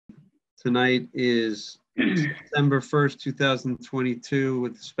Tonight is December 1st, 2022,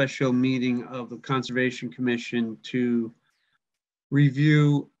 with a special meeting of the Conservation Commission to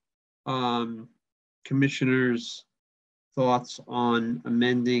review commissioners' thoughts on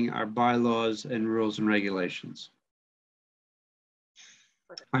amending our bylaws and rules and regulations.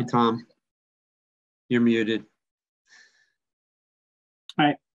 Hi, Tom. You're muted.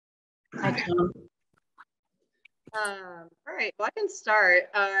 Hi. Hi, Tom. All right, well, I can start.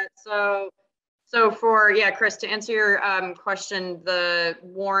 So for, Chris, to answer your question, the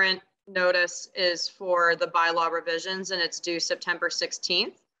warrant notice is for the bylaw revisions and it's due September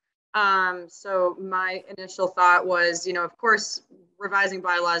 16th. So my initial thought was, of course, revising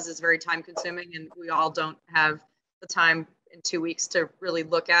bylaws is very time consuming and we all don't have the time in 2 weeks to really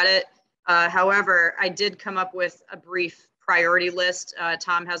look at it. However, I did come up with a brief priority list.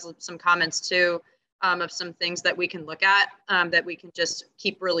 Tom has some comments too. Of some things that we can look at that we can just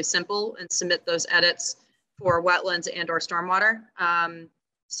keep really simple and submit those edits for wetlands and or stormwater.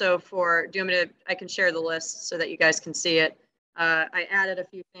 So I can share the list so that you guys can see it. I added a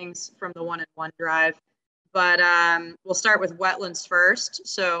few things from the one in OneDrive, but we'll start with wetlands first.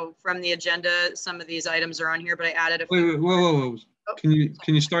 So from the agenda, some of these items are on here, but I added a few. Wait, whoa. Oh. Can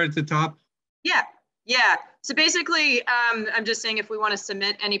you start at the top? Yeah. So basically, I'm just saying if we want to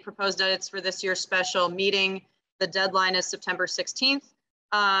submit any proposed edits for this year's special meeting, the deadline is September 16th.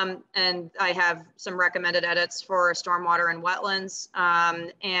 And I have some recommended edits for stormwater and wetlands.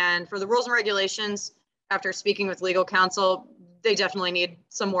 And for the rules and regulations, after speaking with legal counsel, they definitely need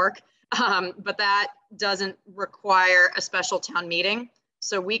some work. But that doesn't require a special town meeting.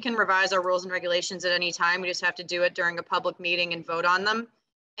 So we can revise our rules and regulations at any time. We just have to do it during a public meeting and vote on them.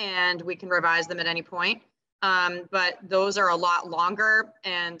 And we can revise them at any point. But those are a lot longer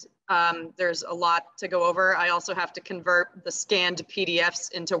and there's a lot to go over. I also have to convert the scanned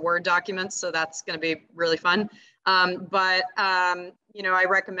PDFs into Word documents, so that's going to be really fun. I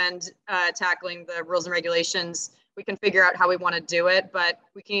recommend tackling the rules and regulations. We can figure out how we want to do it, but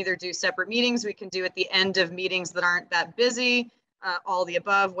we can either do separate meetings. We can do at the end of meetings that aren't that busy, all the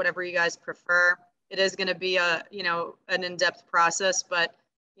above, whatever you guys prefer. It is going to be an in-depth process, but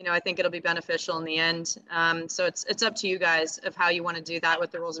I think it'll be beneficial in the end. So it's up to you guys of how you want to do that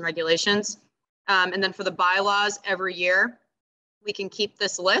with the rules and regulations. And then for the bylaws, every year, we can keep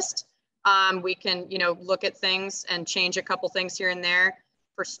this list. We can, look at things and change a couple things here and there.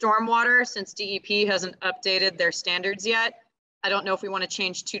 For stormwater, since DEP hasn't updated their standards yet, I don't know if we want to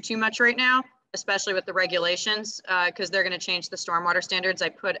change too much right now, especially with the regulations, because they're going to change the stormwater standards. I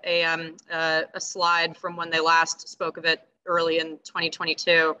put a slide from when they last spoke of it early in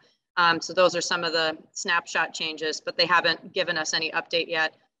 2022. So those are some of the snapshot changes, but they haven't given us any update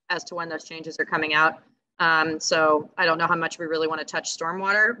yet as to when those changes are coming out. So I don't know how much we really want to touch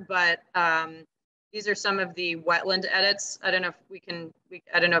stormwater, but these are some of the wetland edits. I don't know if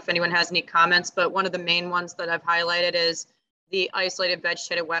I don't know if anyone has any comments, but one of the main ones that I've highlighted is the isolated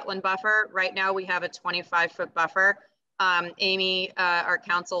vegetated wetland buffer. Right now we have a 25-foot buffer. Amy, our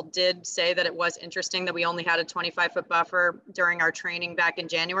council, did say that it was interesting that we only had a 25-foot buffer during our training back in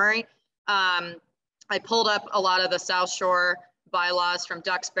January. I pulled up a lot of the South Shore bylaws from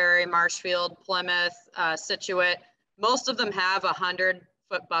Duxbury, Marshfield, Plymouth, Scituate. Most of them have a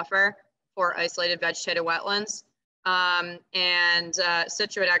 100-foot buffer for isolated vegetated wetlands.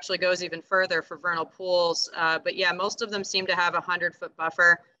 Scituate actually goes even further for vernal pools. But yeah, most of them seem to have a 100-foot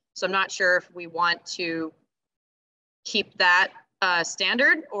buffer. So I'm not sure if we want to keep that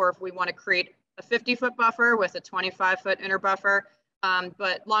standard or if we want to create a 50-foot buffer with a 25-foot inner buffer.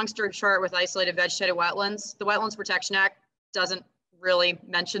 But long story short, with isolated vegetated wetlands, the Wetlands Protection Act doesn't really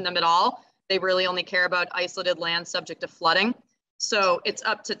mention them at all. They really only care about isolated land subject to flooding. So it's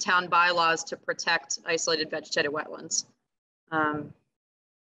up to town bylaws to protect isolated vegetated wetlands. I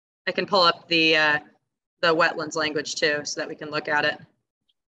can pull up the wetlands language too, so that we can look at it.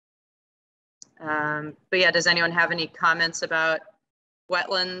 But yeah, does anyone have any comments about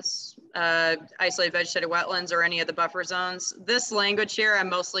wetlands, isolated vegetated wetlands, or any of the buffer zones? This language here, I'm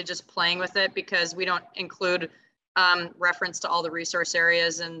mostly just playing with it because we don't include reference to all the resource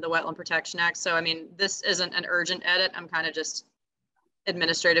areas in the Wetland Protection Act. So, I mean, this isn't an urgent edit. I'm kind of just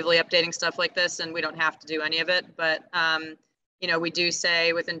administratively updating stuff like this, and we don't have to do any of it. But, we do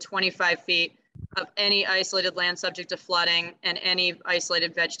say within 25 feet of any isolated land subject to flooding and any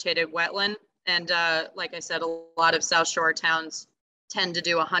isolated vegetated wetland. And like I said, a lot of South Shore towns tend to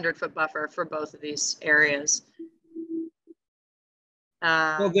do a 100-foot buffer for both of these areas.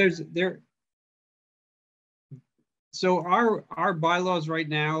 Well, so our bylaws right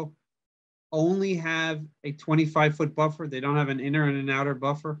now only have a 25-foot buffer. They don't have an inner and an outer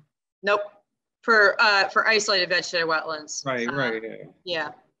buffer. Nope. For isolated vegetated wetlands. Right.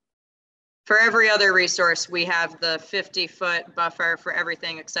 Yeah. For every other resource, we have the 50-foot buffer for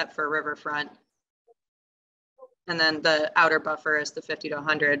everything except for riverfront. And then the outer buffer is the 50 to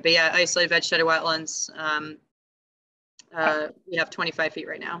 100. But yeah, isolated vegetated wetlands, we have 25 feet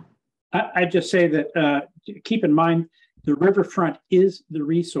right now. I just say that keep in mind the riverfront is the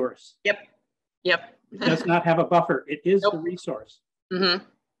resource. Yep. It does not have a buffer. It is the resource. Mm-hmm.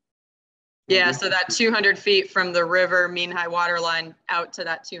 Yeah, so that 200 feet from the river mean high water line out to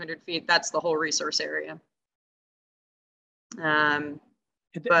that 200 feet, that's the whole resource area. Let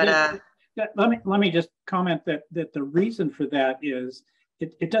me just comment that the reason for that is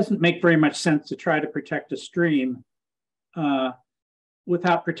it doesn't make very much sense to try to protect a stream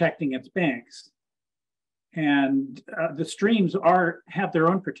without protecting its banks. And the streams have their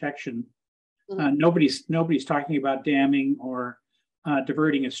own protection. Nobody's talking about damming or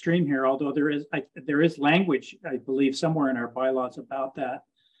diverting a stream here, although there is language, I believe, somewhere in our bylaws about that,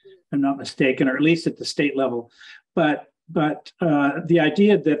 if I'm not mistaken, or at least at the state level. But the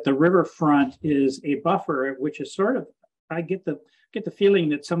idea that the riverfront is a buffer, which is sort of, I get the feeling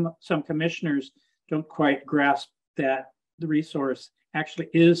that some commissioners don't quite grasp that the resource actually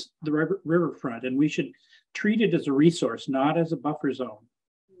is the riverfront, and we should treat it as a resource, not as a buffer zone.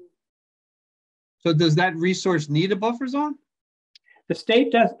 So does that resource need a buffer zone? The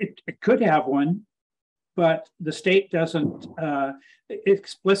state does. It could have one, but the state doesn't. It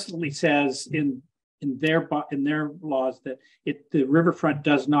explicitly says in their laws that the riverfront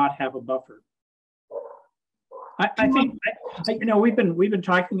does not have a buffer. I think we've been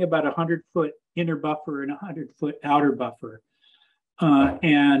talking about 100-foot inner buffer and 100-foot outer buffer,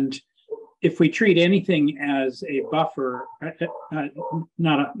 and if we treat anything as a buffer,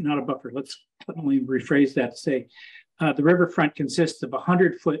 not a buffer. Let me rephrase that to say. The riverfront consists of a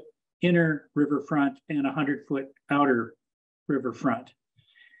 100-foot inner riverfront and a 100-foot outer riverfront.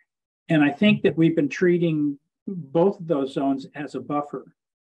 And I think that we've been treating both of those zones as a buffer.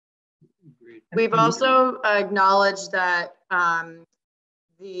 We've also acknowledged that I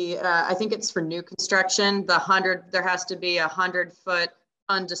think it's for new construction, there has to be a 100-foot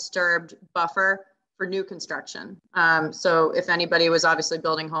undisturbed buffer for new construction. So if anybody was obviously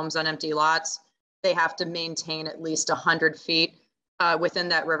building homes on empty lots, they have to maintain at least 100 feet within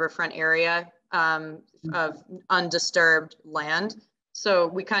that riverfront area of undisturbed land. So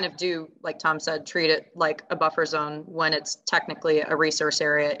we kind of do, like Tom said, treat it like a buffer zone when it's technically a resource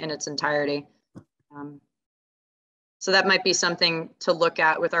area in its entirety. So that might be something to look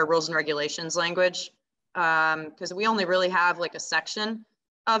at with our rules and regulations language, because we only really have like a section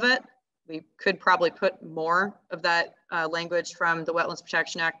of it. We could probably put more of that language from the Wetlands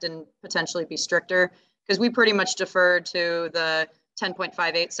Protection Act and potentially be stricter, because we pretty much defer to the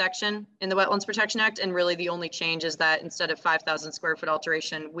 10.58 section in the Wetlands Protection Act. And really the only change is that instead of 5,000 square foot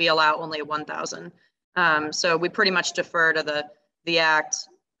alteration, we allow only a 1,000. So we pretty much defer to the act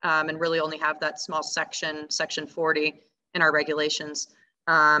and really only have that small section 40 in our regulations.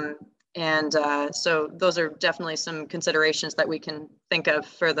 So those are definitely some considerations that we can think of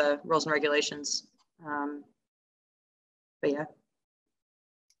for the rules and regulations. But yeah.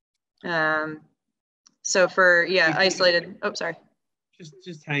 So for, isolated, oh, sorry.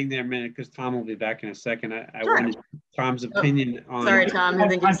 Just hang there a minute, because Tom will be back in a second. I Sure. wanted Tom's opinion on. Sorry, Tom.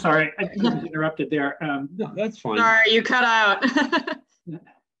 I'm sorry, I was interrupted there. No, that's fine. Sorry, you cut out.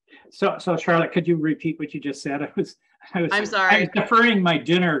 So Charlotte, could you repeat what you just said? I'm sorry. I was deferring my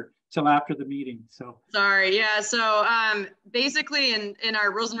dinner till after the meeting. So sorry. Yeah. So basically in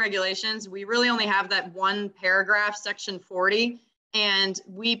our rules and regulations, we really only have that one paragraph, section 40, and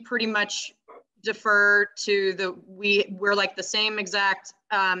we pretty much defer to we're like the same exact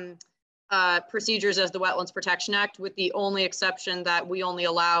procedures as the Wetlands Protection Act, with the only exception that we only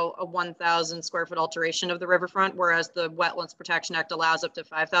allow a 1,000 square foot alteration of the riverfront, whereas the Wetlands Protection Act allows up to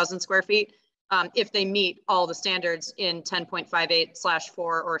 5,000 square feet. If they meet all the standards in 10.58/4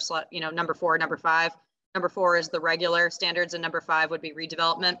 or number 4, number 5. Number 4 is the regular standards, and number 5 would be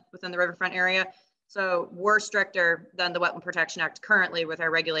redevelopment within the riverfront area. So we're stricter than the Wetland Protection Act currently with our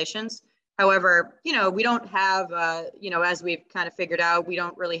regulations. However, we don't have, as we've kind of figured out, we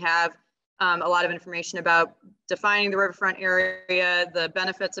don't really have a lot of information about defining the riverfront area, the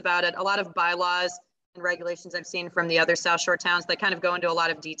benefits about it. A lot of bylaws and regulations I've seen from the other South Shore towns, they kind of go into a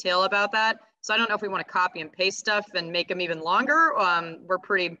lot of detail about that. So I don't know if we want to copy and paste stuff and make them even longer. We're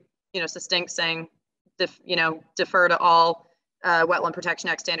pretty, succinct, saying, defer to all Wetland Protection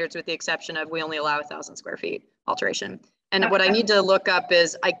Act standards, with the exception of we only allow 1,000 square feet alteration. And what I need to look up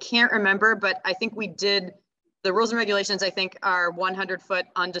is, I can't remember, but I think we did the rules and regulations, I think, are 100-foot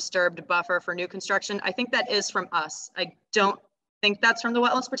undisturbed buffer for new construction. I think that is from us. I don't think that's from the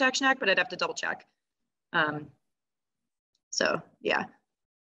Wetlands Protection Act, but I'd have to double check. So yeah,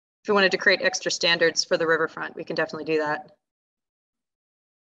 if we wanted to create extra standards for the riverfront, we can definitely do that.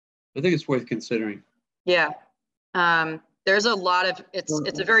 I think it's worth considering. Yeah. There's a lot of,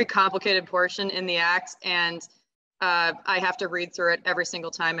 it's a very complicated portion in the act, and I have to read through it every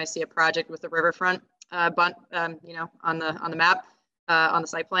single time I see a project with the riverfront you know, on the map, on the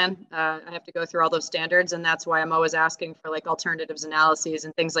site plan. I have to go through all those standards, and that's why I'm always asking for like alternatives analyses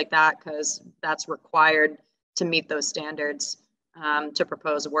and things like that, because that's required to meet those standards to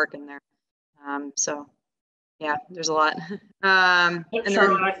propose work in there. So yeah, there's a lot. And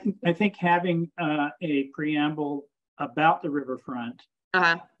Charlotte, I think having a preamble about the riverfront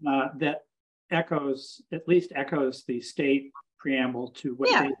that at least echoes the state preamble to what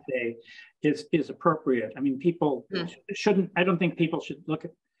they say is appropriate. I mean, people shouldn't, I don't think people should look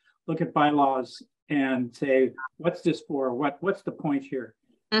at bylaws and say, what's this for? What's the point here?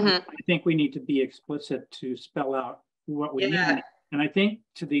 I think we need to be explicit to spell out what we mean. And I think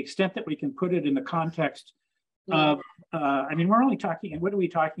to the extent that we can put it in the context of, I mean, we're only talking, and what are we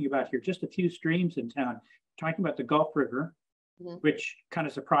talking about here? Just a few streams in town. We're talking about the Gulf River, which kind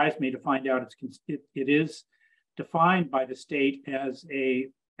of surprised me to find out it is defined by the state as a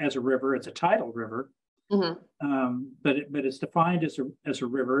river. It's a tidal river, but it's defined as a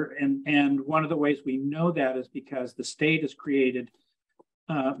river. And one of the ways we know that is because the state has created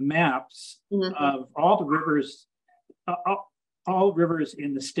maps of all the rivers, all rivers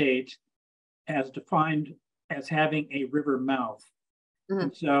in the state as defined as having a river mouth.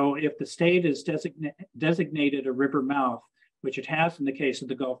 And so if the state has designated a river mouth, which it has in the case of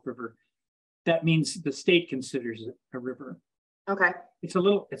the Gulf River, that means the state considers it a river. Okay. It's a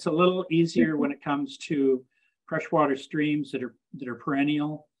little easier when it comes to freshwater streams that are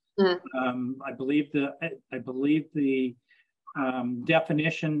perennial. I believe the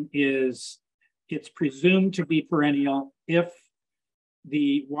definition is it's presumed to be perennial if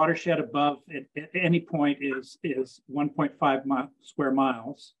the watershed above at any point is 1.5 square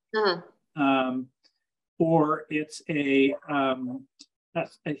miles, or it's a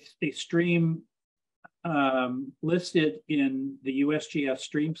stream listed in the USGS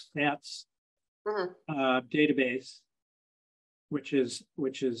Stream Stats database, which is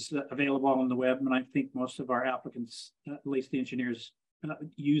available on the web, and I think most of our applicants, at least the engineers,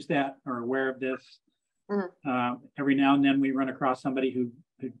 use that or are aware of this. Every now and then we run across somebody who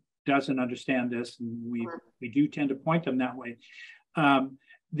doesn't understand this, and we do tend to point them that way. I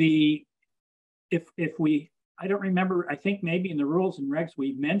don't remember, I think maybe in the rules and regs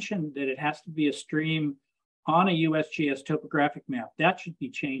we mentioned that it has to be a stream on a USGS topographic map. That should be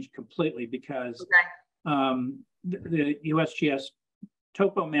changed completely because the USGS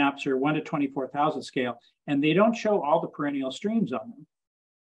topo maps are 1 to 24,000 scale, and they don't show all the perennial streams on them.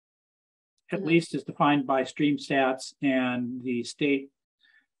 At least as defined by Stream Stats and the state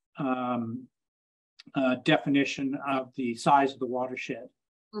definition of the size of the watershed.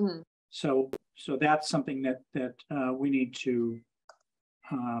 So that's something that we need to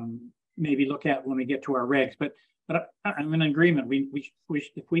maybe look at when we get to our regs. But I'm in agreement. We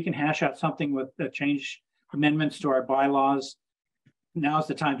if we can hash out something with the change amendments to our bylaws, now's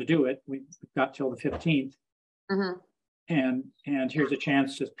the time to do it. We've got till the 15th. And here's a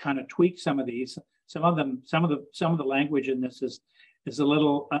chance to kind of tweak some of these. Some of the language in this is a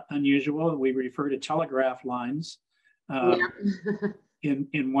little unusual. We refer to telegraph lines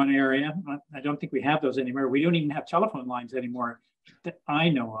in one area. I don't think we have those anymore. We don't even have telephone lines anymore that I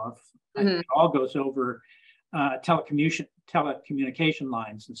know of. It all goes over telecommunication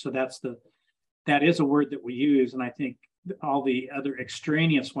lines, and so that is a word that we use. And I think all the other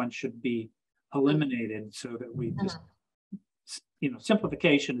extraneous ones should be eliminated so that we just,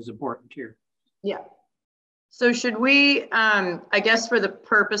 simplification is important here. Yeah. So should we, I guess for the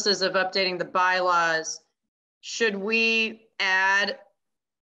purposes of updating the bylaws, should we add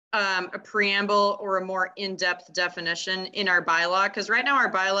a preamble or a more in-depth definition in our bylaw? Because right now our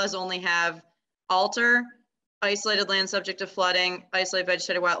bylaws only have alter, isolated land subject to flooding, isolated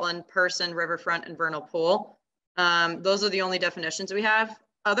vegetated wetland, person, riverfront, and vernal pool. Those are the only definitions we have.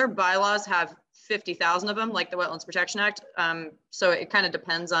 Other bylaws have 50,000 of them, like the Wetlands Protection Act. So it kind of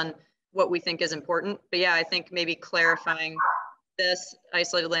depends on what we think is important. But yeah, I think maybe clarifying this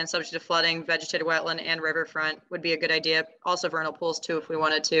isolated land subject to flooding, vegetated wetland, and riverfront would be a good idea. Also vernal pools too, if we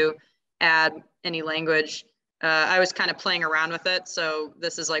wanted to add any language. I was kind of playing around with it. So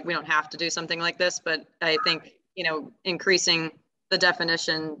this is like, we don't have to do something like this, but I think, increasing the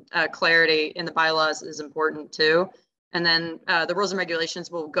definition clarity in the bylaws is important too. And then the rules and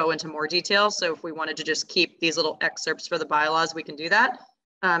regulations will go into more detail. So if we wanted to just keep these little excerpts for the bylaws, we can do that.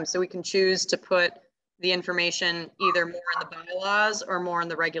 So we can choose to put the information either more in the bylaws or more in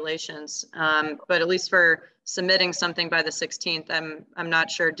the regulations. But at least for submitting something by the 16th, I'm not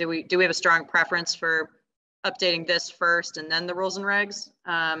sure. Do we have a strong preference for updating this first and then the rules and regs?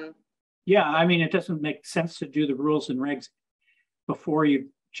 Yeah, I mean, it doesn't make sense to do the rules and regs before you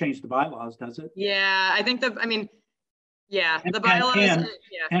change the bylaws, does it? Yeah, I think yeah, the bylaws.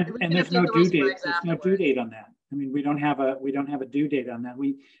 And there's no due date. There's no due date on that. I mean, we don't have a due date on that.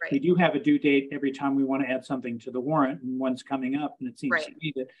 We do have a due date every time we want to add something to the warrant, and one's coming up. And it seems to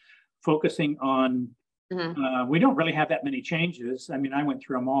me that focusing on, we don't really have that many changes. I mean, I went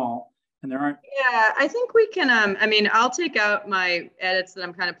through them all, and there aren't. Yeah, I think we can. I mean, I'll take out my edits that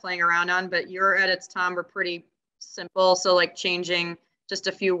I'm kind of playing around on, but your edits, Tom, were pretty simple. So like changing just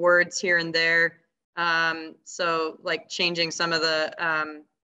a few words here and there. So like changing some of the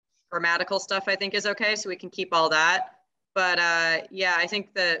grammatical stuff I think is okay. So we can keep all that. But yeah, I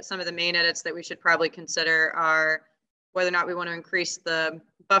think that some of the main edits that we should probably consider are whether or not we want to increase the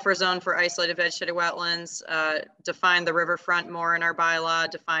buffer zone for isolated vegetated wetlands, define the riverfront more in our bylaw,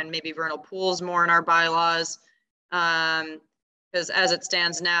 define maybe vernal pools more in our bylaws. Because as it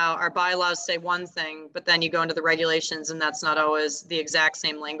stands now, our bylaws say one thing, but then you go into the regulations and that's not always the exact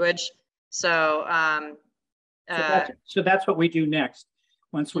same language. So, so that's what we do next.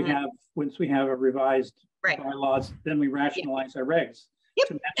 Once we have a revised bylaws, then we rationalize our regs.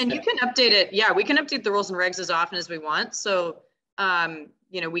 Yep, and you can update it. Yeah, we can update the rules and regs as often as we want. So,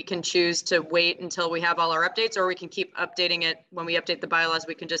 you know, we can choose to wait until we have all our updates, or we can keep updating it. When we update the bylaws,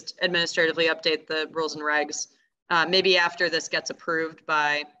 we can just administratively update the rules and regs. Maybe after this gets approved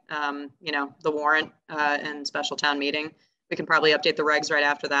by, you know, the warrant and special town meeting, we can probably update the regs right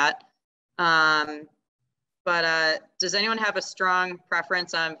after that. But does anyone have a strong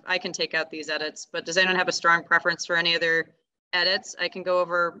preference? I can take out these edits, but does anyone have a strong preference for any other edits? I can go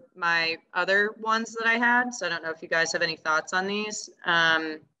over my other ones that I had. So I don't know if you guys have any thoughts on these.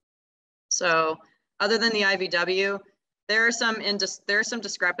 So other than the IVW, there are some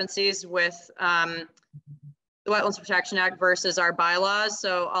discrepancies with the Wetlands Protection Act versus our bylaws.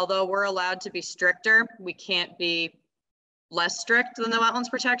 So although we're allowed to be stricter, we can't be less strict than the Wetlands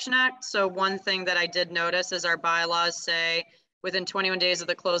Protection Act. So one thing that I did notice is our bylaws say within 21 days of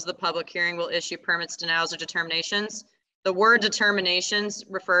the close of the public hearing, we'll issue permits, denials, or determinations. The word determinations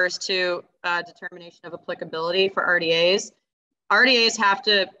refers to determination of applicability for RDAs.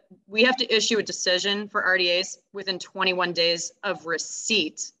 We have to issue a decision for RDAs within 21 days of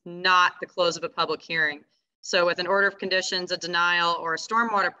receipt, not the close of a public hearing. So with an order of conditions, a denial, or a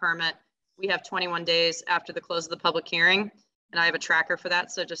stormwater permit, we have 21 days after the close of the public hearing. And I have a tracker for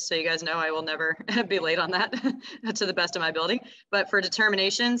that. So just so you guys know, I will never be late on that to the best of my ability. But for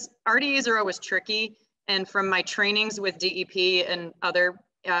determinations, RDAs are always tricky. And from my trainings with DEP and other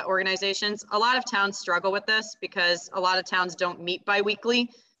organizations, a lot of towns struggle with this because a lot of towns don't meet biweekly.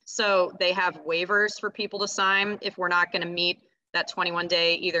 So they have waivers for people to sign if we're not going to meet that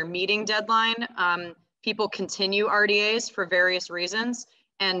 21-day either meeting deadline. People continue RDAs for various reasons.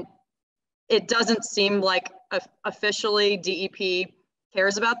 And it doesn't seem like officially DEP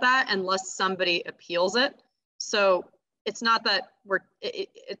cares about that unless somebody appeals it. So it's not that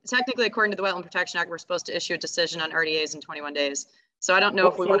technically, according to the Wetland Protection Act, we're supposed to issue a decision on RDAs in 21 days. So I don't know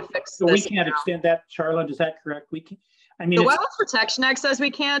if we want to fix this. So we can't extend that, Charlotte, is that correct? We can. I mean, the Wetlands Protection Act says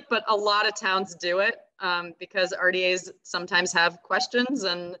we can't, but a lot of towns do it because RDAs sometimes have questions.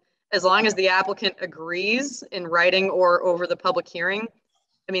 And as long as the applicant agrees in writing or over the public hearing,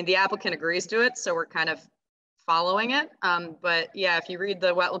 I mean, the applicant agrees to it, so we're kind of following it. But yeah, if you read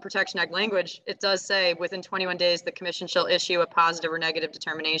the Wetland Protection Act language, it does say within 21 days, the commission shall issue a positive or negative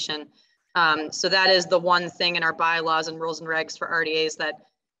determination. So that is the one thing in our bylaws and rules and regs for RDAs that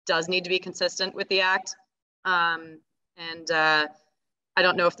does need to be consistent with the act. I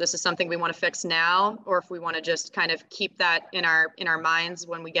don't know if this is something we want to fix now, or if we want to just kind of keep that in our minds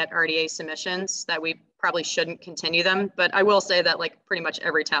when we get RDA submissions, that we probably shouldn't continue them. But I will say that like pretty much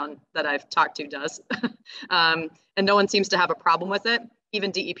every town that I've talked to does. And no one seems to have a problem with it.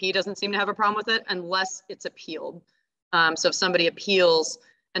 Even DEP doesn't seem to have a problem with it unless it's appealed. So if somebody appeals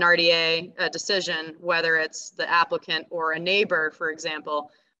an RDA decision, whether it's the applicant or a neighbor, for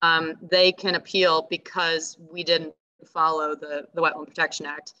example, they can appeal because we didn't follow the Wetland Protection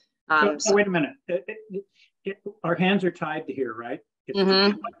Act. So wait a minute. Our hands are tied to here, right?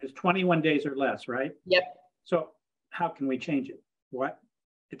 It's 21 days or less, right? Yep. So how can we change it? What?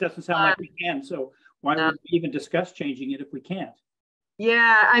 It doesn't sound like we can. So why would we even discuss changing it if we can't?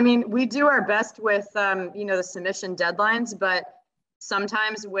 Yeah, I mean, we do our best with, you know, the submission deadlines, but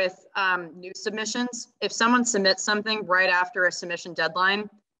sometimes with new submissions, if someone submits something right after a submission deadline,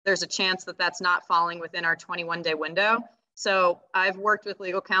 there's a chance that that's not falling within our 21-day window. So I've worked with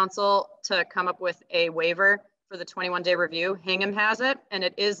legal counsel to come up with a waiver for the 21-day review. Hingham has it, and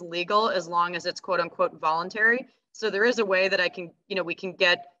it is legal as long as it's quote unquote voluntary. So there is a way that I can, you know, we can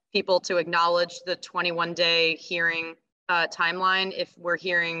get people to acknowledge the 21-day hearing timeline if we're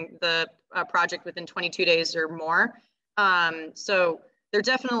hearing the project within 22 days or more. So there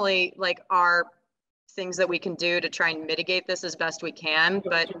definitely like are things that we can do to try and mitigate this as best we can.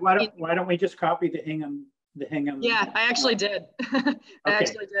 But so why don't we just copy the Hingham? Yeah, I actually did. I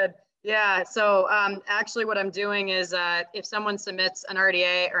actually did. Yeah. So actually what I'm doing is if someone submits an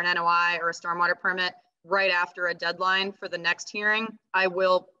RDA or an NOI or a stormwater permit right after a deadline for the next hearing, I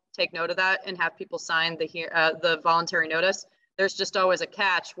will take note of that and have people sign the voluntary notice. There's just always a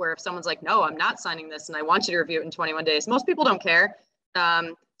catch where if someone's like, no, I'm not signing this and I want you to review it in 21 days. Most people don't care.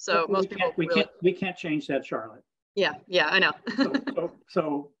 So most people we can't change that, Charlotte. Yeah, I know.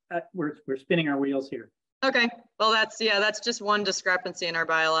 so we're spinning our wheels here. Okay, well that's just one discrepancy in our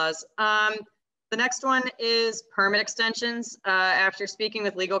bylaws. The next one is permit extensions. After speaking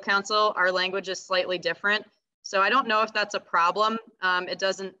with legal counsel, our language is slightly different. So I don't know if that's a problem.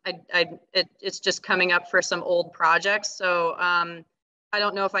 It's just coming up for some old projects. So I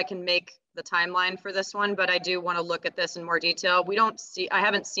don't know if I can make the timeline for this one, but I do want to look at this in more detail. I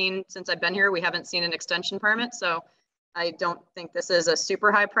haven't seen, since I've been here, we haven't seen an extension permit. So I don't think this is a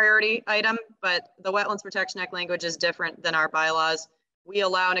super high priority item, but the Wetlands Protection Act language is different than our bylaws. We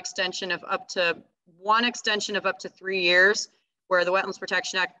allow an extension of up to 3 years, where the Wetlands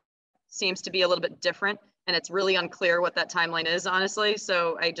Protection Act seems to be a little bit different, and it's really unclear what that timeline is, honestly.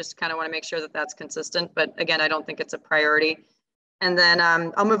 So I just kind of want to make sure that that's consistent. But again, I don't think it's a priority. And then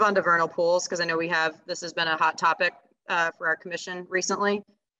I'll move on to vernal pools, because I know this has been a hot topic for our commission recently.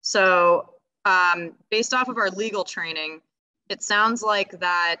 So based off of our legal training, it sounds like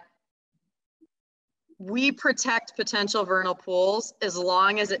that we protect potential vernal pools as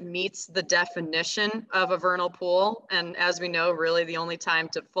long as it meets the definition of a vernal pool. And as we know, really the only time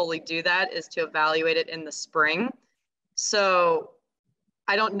to fully do that is to evaluate it in the spring. So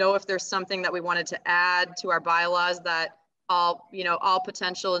I don't know if there's something that we wanted to add to our bylaws that all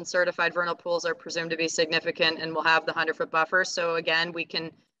potential and certified vernal pools are presumed to be significant and will have the 100-foot buffer. So again, we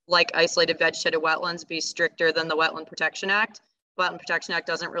can, like isolated vegetated wetlands, be stricter than the Wetland Protection Act. Wetland Protection Act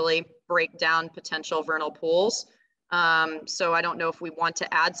doesn't really break down potential vernal pools. So I don't know if we want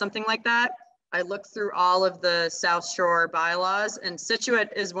to add something like that. I looked through all of the South Shore bylaws, and Scituate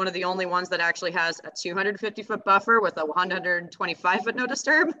is one of the only ones that actually has a 250-foot buffer with a 125-foot no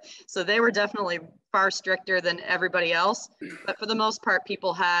disturb. So they were definitely far stricter than everybody else. But for the most part,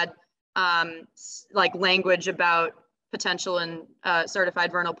 people had like language about potential and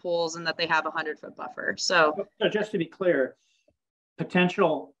certified vernal pools and that they have a 100-foot buffer. So just to be clear,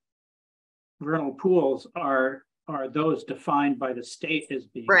 potential vernal pools are those defined by the state as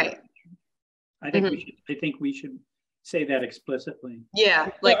being right. I think we should say that explicitly. Yeah.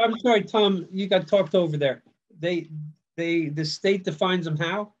 Like, I'm sorry, Tom, you got talked over there. The state defines them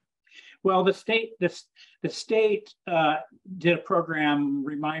how? Well, the state did a program.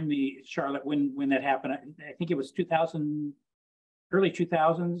 Remind me, Charlotte, when that happened. I think it was early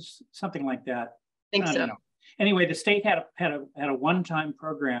 2000s, something like that. I think so. Anyway, the state had a one-time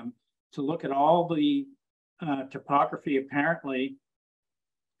program to look at all the topography apparently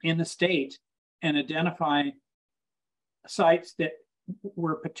in the state and identify sites that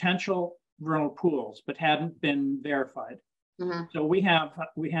were potential vernal pools but hadn't been verified. Mm-hmm. So we have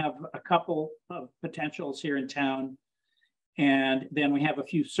a couple of potentials here in town, and then we have a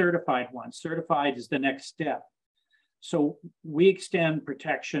few certified ones. Certified is the next step. So we extend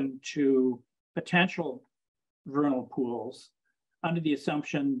protection to potential vernal pools under the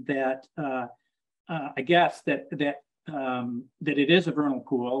assumption that I guess that it is a vernal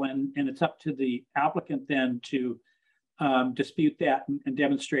pool, and it's up to the applicant then to dispute that and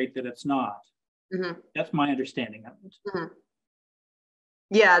demonstrate that it's not. Mm-hmm. That's my understanding of it. Mm-hmm.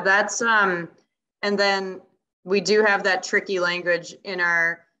 Yeah, that's and then we do have that tricky language in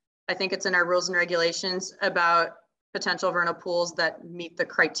I think it's in our rules and regulations about potential vernal pools that meet the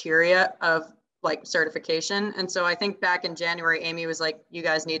criteria of like certification. And so I think back in January, Amy was like, you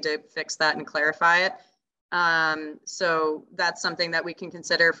guys need to fix that and clarify it. So that's something that we can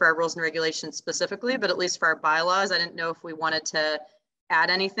consider for our rules and regulations specifically, but at least for our bylaws, I didn't know if we wanted to add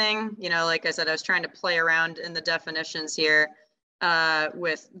anything. Like I said, I was trying to play around in the definitions here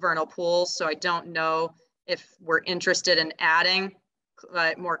with vernal pools. So I don't know if we're interested in adding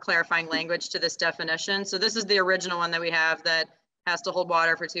more clarifying language to this definition. So this is the original one that we have that has to hold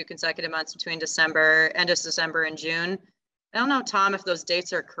water for 2 consecutive months between end of December and June. I don't know, Tom, if those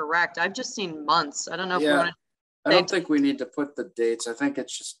dates are correct. I've just seen months. I don't know if we want to. I don't think we need to put the dates. I think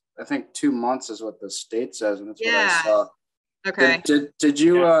it's just, I think 2 months is what the state says, and that's what I saw. Okay. Did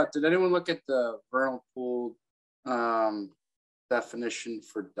you did anyone look at the vernal pool definition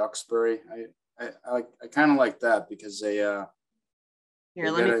for Duxbury? I kind of like that because they Here,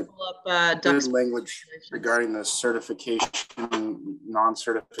 let me pull up good language regarding the certification,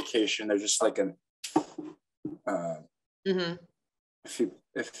 non-certification. They're just like an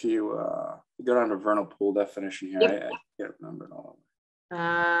if you go down to vernal pool definition here, I can't remember it all.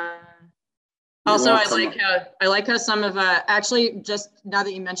 Also, I like how some of actually, just now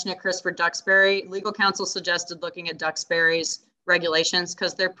that you mention it, Chris, for Duxbury, legal counsel suggested looking at Duxbury's regulations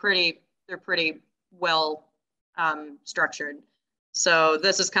because they're pretty well structured. So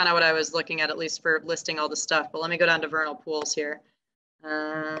this is kind of what I was looking at least for listing all the stuff. But let me go down to vernal pools here.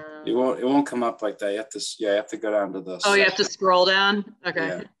 It won't come up like that. You have to go down to this. Oh, you have to scroll down. Okay.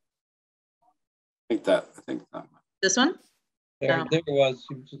 Yeah. I think that. This one? There it was.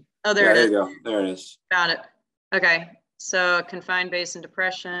 Oh, there it is. There you go. There it is. Found it. Okay. So confined basin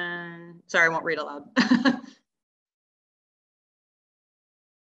depression. Sorry, I won't read aloud.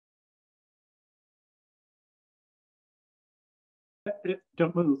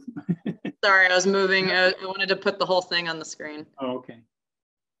 Don't move. Sorry, I was moving. I wanted to put the whole thing on the screen. Oh, okay.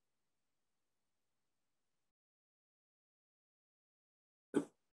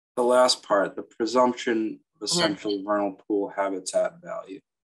 The last part, the presumption of essential vernal pool habitat value.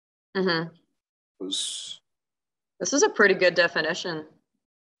 This is a pretty good definition.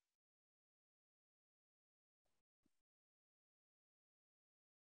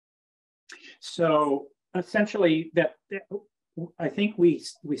 So essentially, that I think we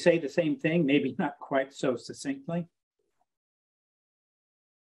say the same thing, maybe not quite so succinctly.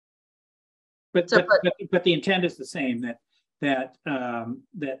 But the intent is the same. That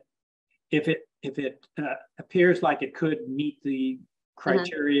if it appears like it could meet the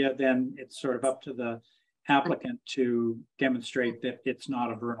criteria, then it's sort of up to the applicant to demonstrate that it's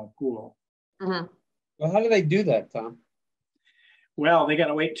not a vernal pool. Well, how do they do that, Tom? Well, they got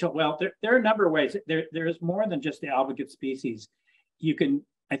to wait till, well, there are a number of ways. There is more than just the obligate species.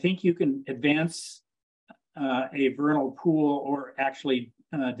 I think you can advance a vernal pool or actually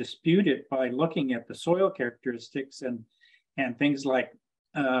dispute it by looking at the soil characteristics and things like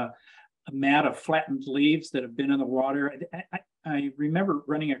a mat of flattened leaves that have been in the water. I remember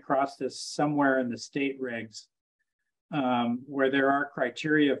running across this somewhere in the state regs where there are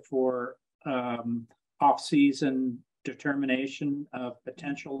criteria for off-season determination of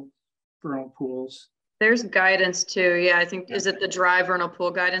potential vernal pools. There's guidance too. Yeah, I think, is it the dry vernal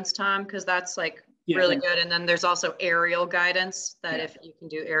pool guidance, Tom? Because that's like really good. And then there's also aerial guidance that if you can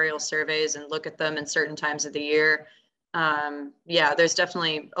do aerial surveys and look at them in certain times of the year. There's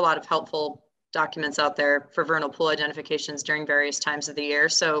definitely a lot of helpful documents out there for vernal pool identifications during various times of the year.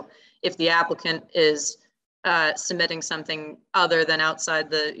 So if the applicant is submitting something other than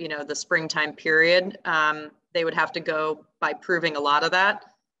outside the springtime period, they would have to go by proving a lot of that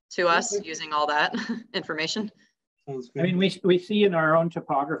to us using all that information. I mean, we see in our own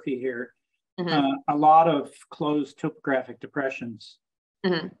topography here a lot of closed topographic depressions.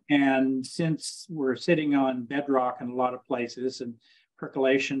 And since we're sitting on bedrock in a lot of places and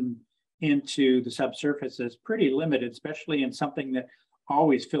percolation into the subsurface is pretty limited, especially in something that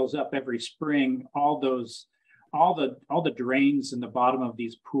always fills up every spring, all the drains in the bottom of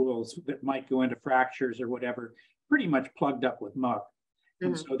these pools that might go into fractures or whatever, pretty much plugged up with muck.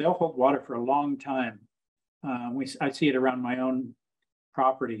 And so they'll hold water for a long time. I see it around my own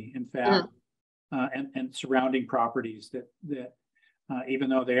property, in fact, and surrounding properties that even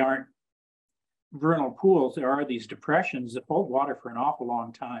though they aren't vernal pools, there are these depressions that hold water for an awful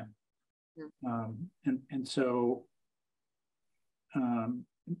long time. So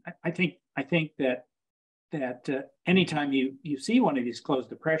I think that anytime you see one of these closed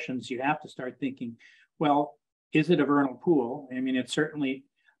depressions, you have to start thinking, well, is it a vernal pool? I mean, it's certainly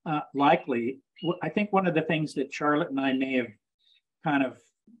likely. I think one of the things that Charlotte and I may have kind of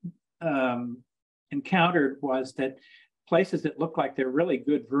encountered was that places that look like they're really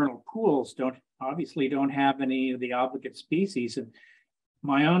good vernal pools obviously don't have any of the obligate species. And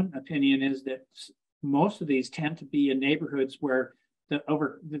my own opinion is that most of these tend to be in neighborhoods where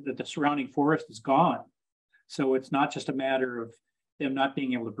the surrounding forest is gone. So it's not just a matter of them not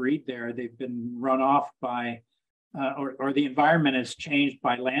being able to breed there. They've been run off by, or the environment has changed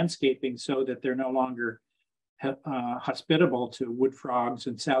by landscaping so that they're no longer hospitable to wood frogs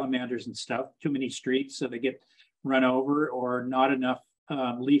and salamanders and stuff. Too many streets, so they get run over, or not enough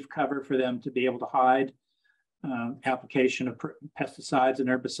leaf cover for them to be able to hide. Application of pesticides and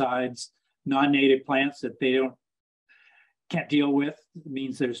herbicides, non-native plants that they can't deal with. It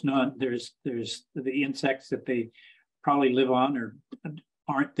means there's the insects that they probably live on or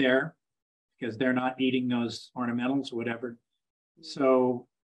aren't there because they're not eating those ornamentals or whatever. So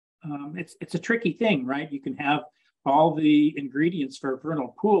it's a tricky thing, right? You can have all the ingredients for a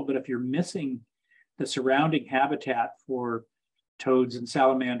vernal pool, but if you're missing the surrounding habitat for toads and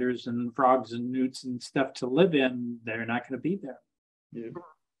salamanders and frogs and newts and stuff to live in, they're not going to be there. Yeah.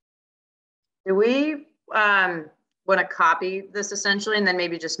 Do we want to copy this essentially and then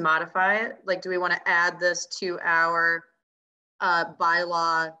maybe just modify it? Like, do we want to add this to our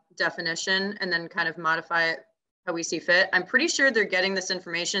bylaw definition and then kind of modify it how we see fit? I'm pretty sure they're getting this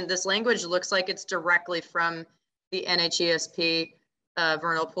information. This language looks like it's directly from the NHESP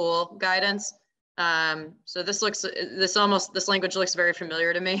vernal pool guidance. So this language looks very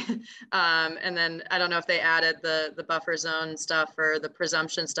familiar to me. And then I don't know if they added the buffer zone stuff or the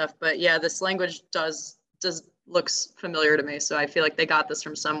presumption stuff, but yeah, this language looks familiar to me. So I feel like they got this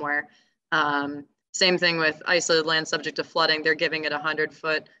from somewhere. Same thing with isolated land subject to flooding. They're giving it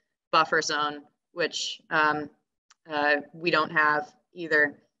 100-foot buffer zone, which we don't have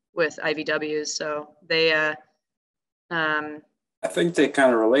either with IVWs. So they, I think they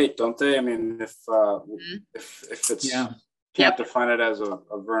kind of relate, don't they? I mean, if it's can't define it as a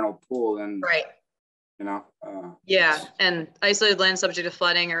vernal pool, then right. You know. Yeah, and isolated land subject to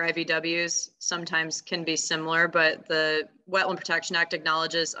flooding or IVWs sometimes can be similar, but the Wetland Protection Act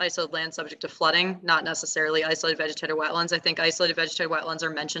acknowledges isolated land subject to flooding, not necessarily isolated vegetated wetlands. I think isolated vegetated wetlands are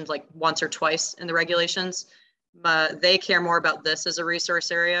mentioned like once or twice in the regulations. They care more about this as a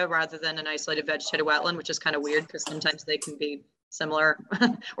resource area rather than an isolated vegetated wetland, which is kind of weird because sometimes they can be similar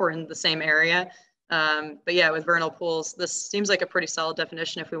or in the same area. But yeah, with vernal pools, this seems like a pretty solid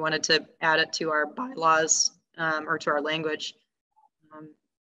definition if we wanted to add it to our bylaws or to our language.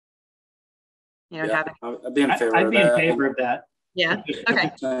 I'd be in favor of that. Yeah.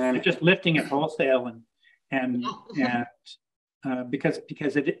 Okay. Just lifting it wholesale and because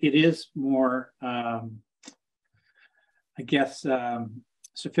it is more, I guess,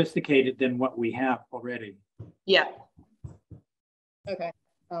 sophisticated than what we have already. Yeah. Okay.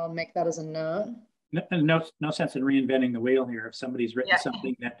 I'll make that as a note. No sense in reinventing the wheel here. If somebody's written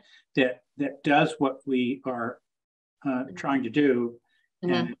something that does what we are trying to do,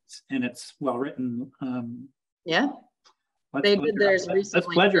 and it's well written. They did theirs recently.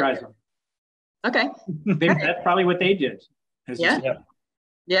 Let's plagiarize them. Okay. That's probably what they did.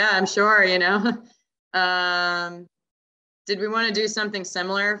 Yeah, I'm sure. Did we want to do something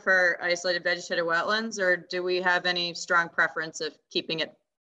similar for isolated vegetated wetlands, or do we have any strong preference of keeping it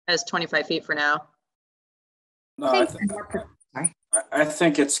as 25 feet for now? No, I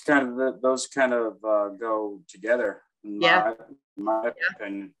think it's kind of those kind of go together. In my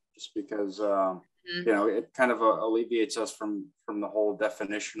opinion, just because it kind of alleviates us from the whole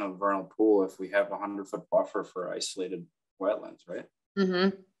definition of vernal pool if we have a 100-foot buffer for isolated wetlands, right?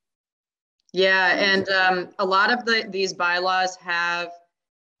 Mm-hmm. Yeah, and a lot of these bylaws have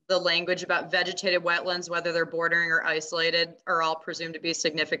the language about vegetated wetlands, whether they're bordering or isolated, are all presumed to be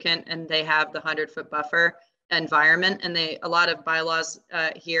significant, and they have the 100-foot buffer environment. And a lot of bylaws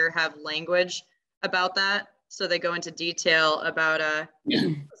here have language about that, so they go into detail about.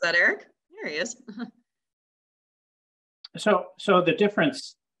 Is that Eric? There he is. So the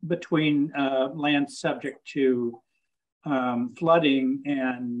difference between land subject to flooding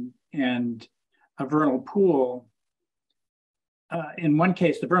and a vernal pool, in one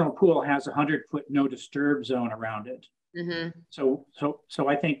case, the vernal pool has a 100-foot no disturb zone around it. Mm-hmm. So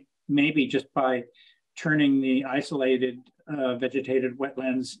I think maybe just by turning the isolated vegetated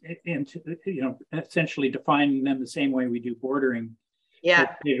wetlands into, essentially defining them the same way we do bordering. Yeah.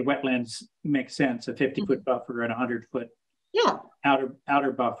 Vegetated wetlands makes sense, a 50-foot buffer and a 100-foot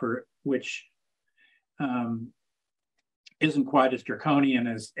outer buffer, which isn't quite as draconian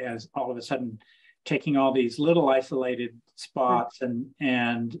as all of a sudden taking all these little isolated spots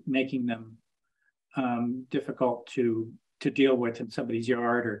and making them difficult to deal with in somebody's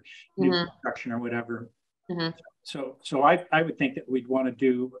yard or new construction or whatever. Mm-hmm. So I would think that we'd want to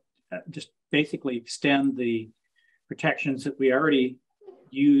do just basically extend the protections that we already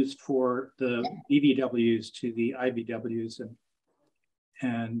used for the BVWs to the IVWs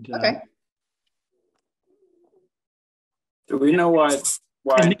and do we know why?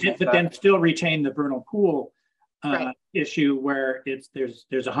 But then still retain the vernal pool Right. issue where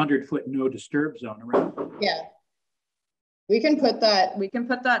there's a 100-foot no disturb zone around. Yeah. We can put that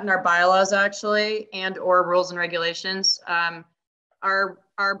in our bylaws actually, and or rules and regulations.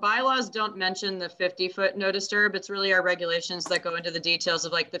 Our bylaws don't mention the 50-foot no disturb. It's really our regulations that go into the details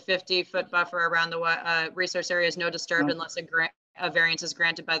of like the 50-foot buffer around the resource area is no disturb unless a variance is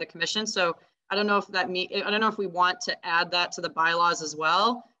granted by the commission. So I don't know if I don't know if we want to add that to the bylaws as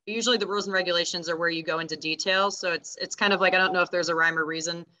well. But usually the rules and regulations are where you go into details. So it's kind of like, I don't know if there's a rhyme or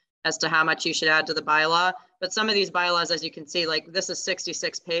reason as to how much you should add to the bylaw. But some of these bylaws, as you can see, like this is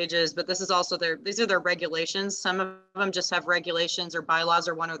 66 pages, but this is also these are their regulations. Some of them just have regulations or bylaws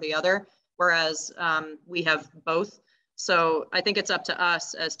or one or the other, whereas we have both. So I think it's up to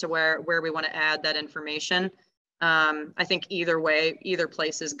us as to where we want to add that information. I think either way, either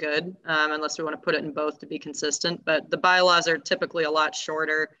place is good, unless we want to put it in both to be consistent. But the bylaws are typically a lot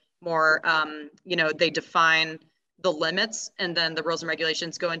shorter, more, they define the limits, and then the rules and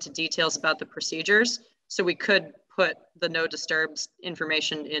regulations go into details about the procedures. So we could put the no disturbs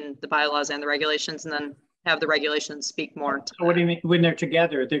information in the bylaws and the regulations, and then have the regulations speak more. So what do you mean when they're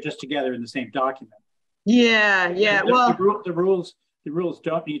together? They're just together in the same document. Yeah. The rules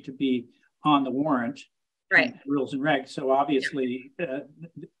don't need to be on the warrant. Right. Rules and regs. So obviously,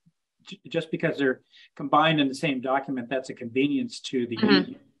 just because they're combined in the same document, that's a convenience to the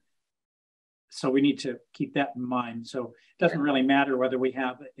union. So we need to keep that in mind. So it doesn't really matter whether we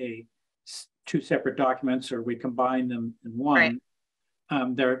have two separate documents or we combine them in one.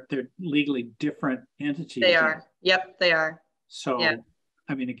 Right. They're legally different entities. They are. Yep, they are. So, yeah.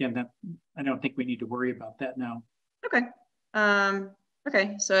 I mean, again, I don't think we need to worry about that now. Okay.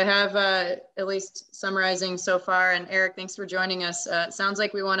 Okay, so I have at least summarizing so far. And Eric, thanks for joining us. It sounds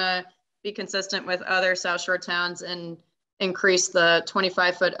like we want to be consistent with other South Shore towns and increase the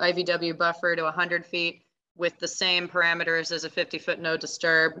 25-foot IVW buffer to 100 feet with the same parameters as a 50-foot no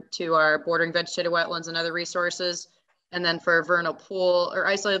disturb to our bordering vegetated wetlands and other resources. And then for vernal pool or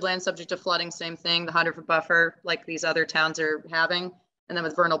isolated land subject to flooding, same thing, the 100-foot buffer like these other towns are having. And then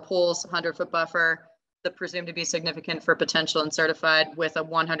with vernal pools, 100-foot buffer, the presumed to be significant for potential and certified with a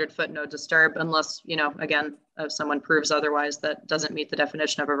 100-foot no disturb, unless, again, if someone proves otherwise that doesn't meet the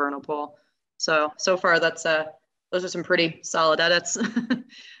definition of a vernal pool. So far that's those are some pretty solid edits.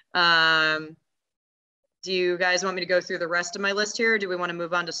 Do you guys want me to go through the rest of my list here? Or do we want to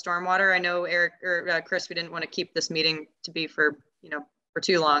move on to stormwater? I know Eric or Chris, we didn't want to keep this meeting to be for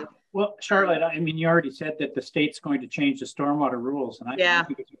too long. Well, Charlotte, I mean, you already said that the state's going to change the stormwater rules, and I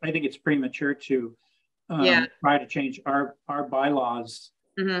think it's premature to try to change our bylaws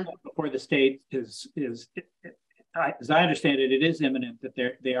before the state is as I understand it, it is imminent that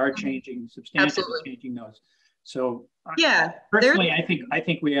they are changing, substantially changing those. So personally, I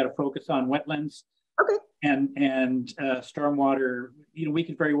think we got to focus on wetlands. Okay. And stormwater. We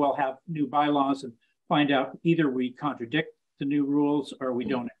could very well have new bylaws and find out either we contradict the new rules or we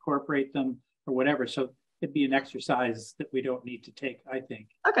don't incorporate them or whatever. So it'd be an exercise that we don't need to take, I think.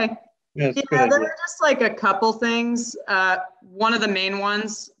 Okay. Yeah, there are just like a couple things. One of the main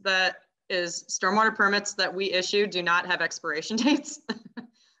ones that is stormwater permits that we issue do not have expiration dates.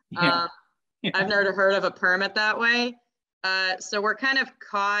 I've never heard of a permit that way. So we're kind of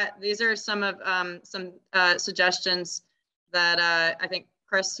caught. These are some of some suggestions that I think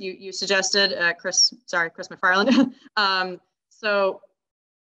Chris, you suggested. Chris McFarland. So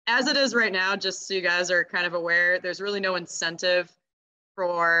as it is right now, just so you guys are kind of aware, there's really no incentive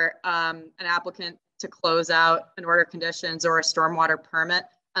for an applicant to close out an order of conditions or a stormwater permit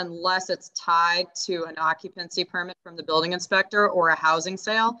unless it's tied to an occupancy permit from the building inspector or a housing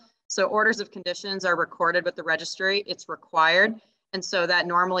sale. So orders of conditions are recorded with the registry. It's required. And so that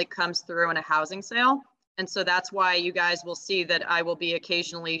normally comes through in a housing sale. And so that's why you guys will see that I will be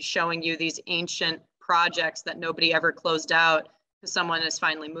occasionally showing you these ancient projects that nobody ever closed out because someone is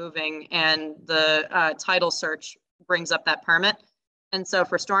finally moving and the title search brings up that permit. And so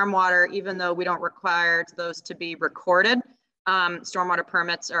for stormwater, even though we don't require those to be recorded, stormwater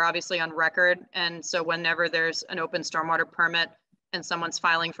permits are obviously on record. And so whenever there's an open stormwater permit and someone's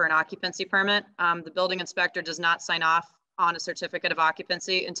filing for an occupancy permit, the building inspector does not sign off on a certificate of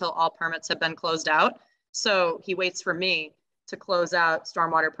occupancy until all permits have been closed out. So he waits for me to close out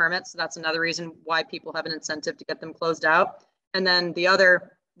stormwater permits. So that's another reason why people have an incentive to get them closed out. And then the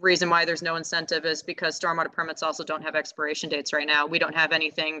other reason why there's no incentive is because stormwater permits also don't have expiration dates right now. We don't have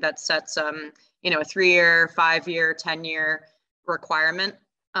anything that sets a 3-year, 5-year, 10-year requirement.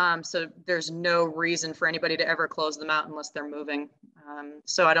 So there's no reason for anybody to ever close them out unless they're moving.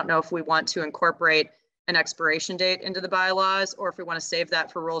 So I don't know if we want to incorporate an expiration date into the bylaws or if we want to save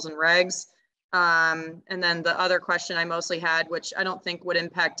that for rules and regs. And then the other question I mostly had, which I don't think would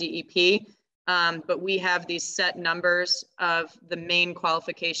impact DEP, but we have these set numbers of the main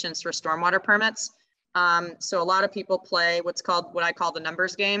qualifications for stormwater permits. So a lot of people play what I call the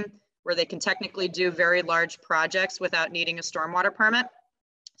numbers game, where they can technically do very large projects without needing a stormwater permit.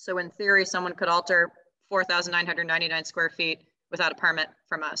 So in theory, someone could alter 4,999 square feet without a permit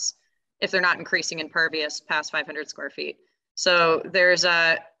from us if they're not increasing impervious past 500 square feet. So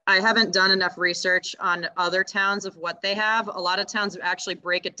I haven't done enough research on other towns of what they have. A lot of towns actually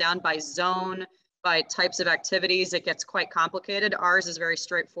break it down by zone, by types of activities. It gets quite complicated. Ours is very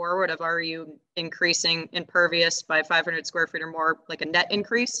straightforward of, are you increasing impervious by 500 square feet or more, like a net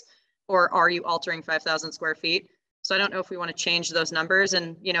increase, or are you altering 5,000 square feet? So I don't know if we want to change those numbers.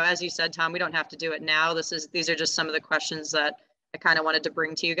 And, you know, as you said, Tom, we don't have to do it now. These are just some of the questions that I kind of wanted to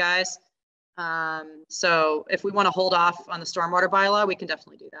bring to you guys. So if we want to hold off on the stormwater bylaw, we can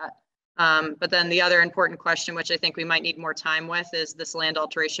definitely do that. But then the other important question, which I think we might need more time with, is this land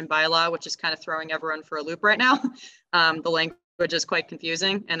alteration bylaw, which is kind of throwing everyone for a loop right now. The language is quite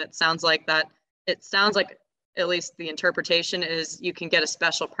confusing, and it sounds like at least the interpretation is you can get a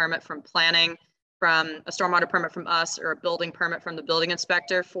special permit from planning, from a stormwater permit from us, or a building permit from the building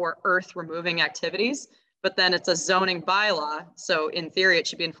inspector for earth removing activities. But then it's a zoning bylaw. So in theory, it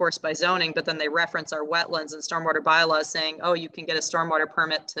should be enforced by zoning, but then they reference our wetlands and stormwater bylaws saying, oh, you can get a stormwater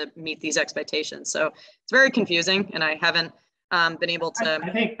permit to meet these expectations. So it's very confusing, and I haven't been able to.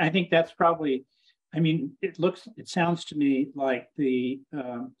 I think that's probably, I mean, it sounds to me like the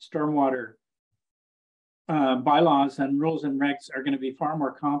stormwater bylaws and rules and regs are going to be far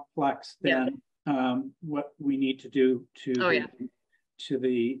more complex than what we need to do to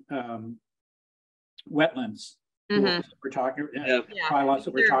the wetlands we're talking bylaws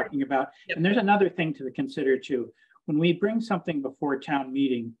that we're talking about. And there's another thing to consider too. When we bring something before town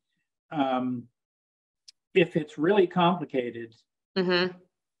meeting, if it's really complicated and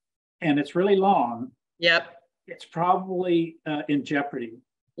it's really long, it's probably in jeopardy.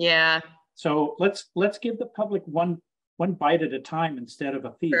 Yeah. So let's give the public one bite at a time instead of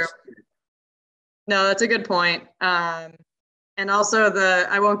a feast. Sure. No, that's a good point. And also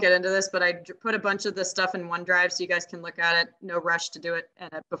I won't get into this, but I put a bunch of this stuff in OneDrive so you guys can look at it. No rush to do it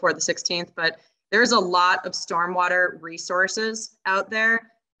before the 16th, but there's a lot of stormwater resources out there.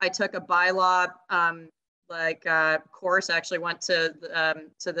 I took a bylaw course. I actually went to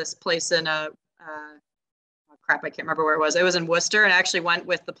this place in I can't remember where it was. It was in Worcester, and I actually went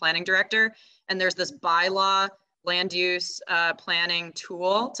with the planning director. And there's this bylaw land use planning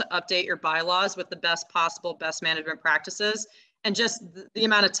tool to update your bylaws with the best management practices. And just the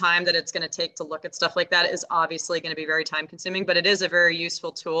amount of time that it's going to take to look at stuff like that is obviously going to be very time consuming, but it is a very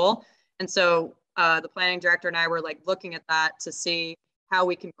useful tool. And so the planning director and I were like looking at that to see how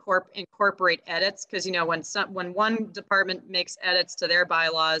we can incorporate edits. Because, you know, when one department makes edits to their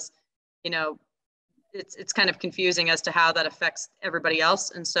bylaws, you know, it's kind of confusing as to how that affects everybody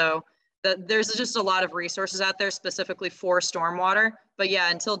else. And so there's just a lot of resources out there specifically for stormwater. But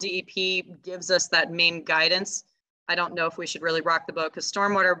yeah, until DEP gives us that main guidance, I don't know if we should really rock the boat, because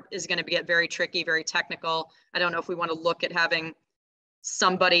stormwater is going to get very tricky, very technical. I don't know if we want to look at having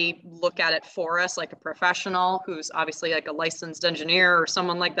somebody look at it for us, like a professional who's obviously like a licensed engineer or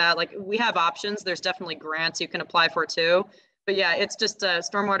someone like that. Like, we have options. There's definitely grants you can apply for too. But yeah, it's just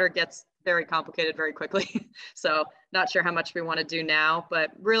stormwater gets very complicated very quickly. So not sure how much we want to do now, but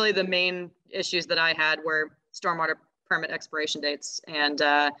really the main issues that I had were stormwater permit expiration dates and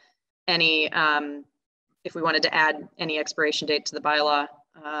if we wanted to add any expiration date to the bylaw.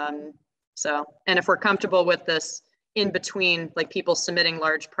 And if we're comfortable with this in between, like people submitting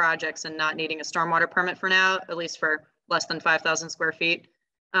large projects and not needing a stormwater permit for now, at least for less than 5,000 square feet,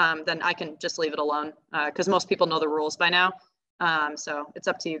 then I can just leave it alone, because most people know the rules by now. So it's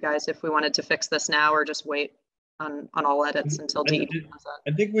up to you guys if we wanted to fix this now or just wait on all edits until DEP does that.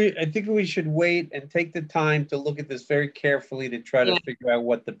 I think we should wait and take the time to look at this very carefully to try to figure out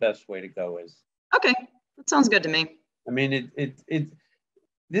what the best way to go is. Okay, that sounds good to me. I mean,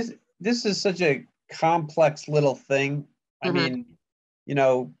 this is such a complex little thing. I mean, you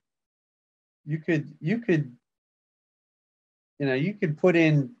know, you could put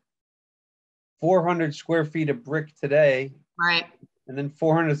in 400 square feet of brick today. Right. And then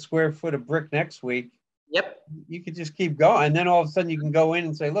 400 square foot of brick next week. Yep. You could just keep going. And then all of a sudden you can go in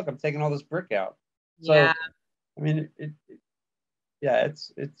and say, look, I'm taking all this brick out. So, yeah. I mean,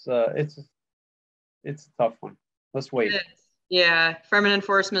 it's a tough one. Let's wait. Yeah. From an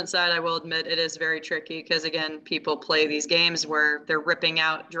enforcement side, I will admit it is very tricky because, again, people play these games where they're ripping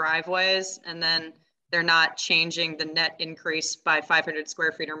out driveways and then They're not changing the net increase by 500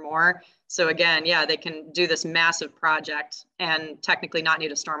 square feet or more. So again, yeah, they can do this massive project and technically not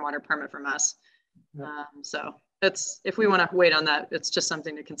need a stormwater permit from us. So it's, if we want to wait on that, it's just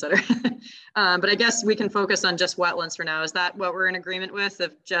something to consider. But I guess we can focus on just wetlands for now. Is that what we're in agreement with,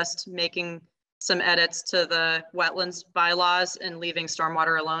 of just making some edits to the wetlands bylaws and leaving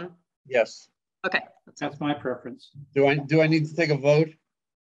stormwater alone? Yes. Okay. That's my preference. Do I need to take a vote?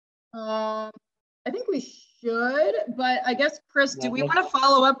 I think we should, but I guess, Chris, do we want to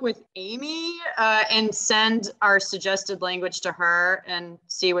follow up with Amy and send our suggested language to her and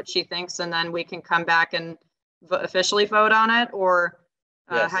see what she thinks, and then we can come back and officially vote on it? Or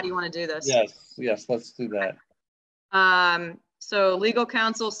Yes. how do you want to do this? Yes, let's do that. So legal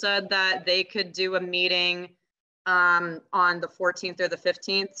counsel said that they could do a meeting on the 14th or the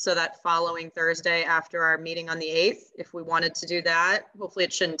 15th, so that following Thursday after our meeting on the 8th, if we wanted to do that. Hopefully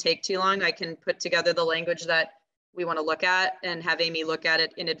it shouldn't take too long. I can put together the language that we want to look at and have Amy look at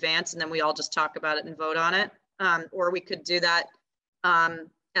it in advance, and then we all just talk about it and vote on it. Or we could do that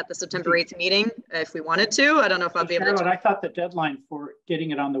at the September 8th meeting if we wanted to. I don't know if I'll be able to. I thought the deadline for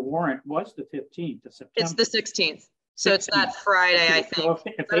getting it on the warrant was the 15th of September. It's the 16th. So it's that Friday, I think. So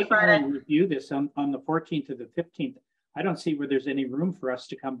if they can review this on the 14th or the 15th, I don't see where there's any room for us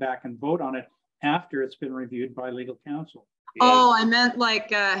to come back and vote on it after it's been reviewed by legal counsel. Oh, I meant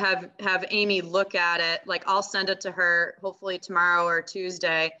like have Amy look at it. Like I'll send it to her hopefully tomorrow or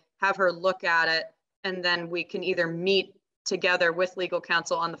Tuesday, have her look at it, and then we can either meet together with legal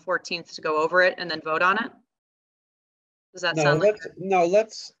counsel on the 14th to go over it and then vote on it. Does that sound like?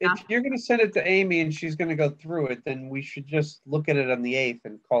 If you're going to send it to Amy and she's going to go through it, then we should just look at it on the 8th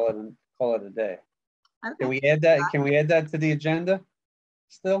and call it a day. Okay. Can we add that? Can we add that to the agenda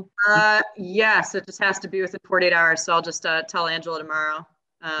still? Yes, it just has to be within 48 hours. So I'll just tell Angela tomorrow.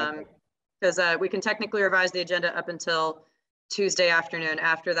 Because we can technically revise the agenda up until Tuesday afternoon.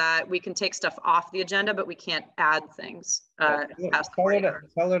 After that, we can take stuff off the agenda, but we can't add things. Tell her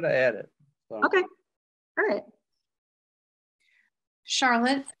to add it. So. Okay. All right.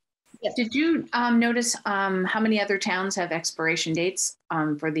 Charlotte, yes. Did you notice how many other towns have expiration dates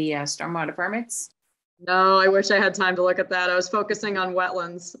for the stormwater permits? No, I wish I had time to look at that. I was focusing on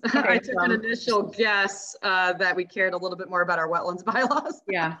wetlands. Okay, I took an initial guess that we cared a little bit more about our wetlands bylaws.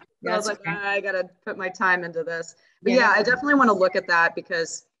 Yeah. So I was like, I got to put my time into this. But yeah, I definitely want to look at that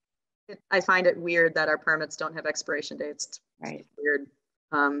because I find it weird that our permits don't have expiration dates. Right. It's weird.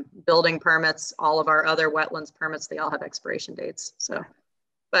 Building permits, all of our other wetlands permits, they all have expiration dates. So,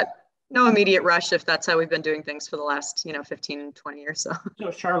 but no immediate rush if that's how we've been doing things for the last, 15, 20 years.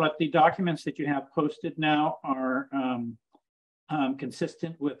 So Charlotte, the documents that you have posted now are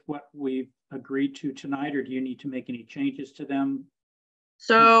consistent with what we've agreed to tonight, or do you need to make any changes to them?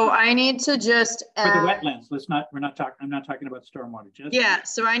 So I need to just add, for the wetlands. I'm not talking about stormwater.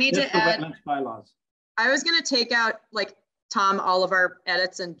 So I need to add wetlands bylaws. I was going to take out Tom, all of our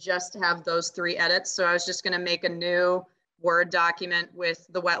edits and just have those 3 edits. So I was just going to make a new Word document with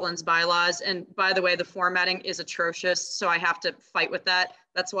the wetlands bylaws. And by the way, the formatting is atrocious. So I have to fight with that.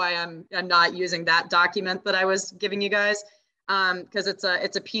 That's why I'm not using that document that I was giving you guys. Because it's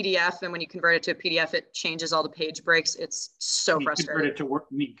a PDF. And when you convert it to a PDF, it changes all the page breaks. It's so frustrating.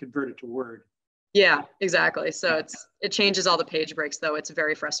 Convert it to Word. Yeah, exactly. So it changes all the page breaks though. It's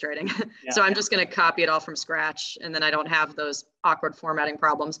very frustrating. Yeah. So I'm just going to copy it all from scratch and then I don't have those awkward formatting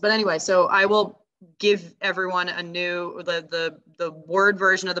problems. But anyway, so I will give everyone a new, the Word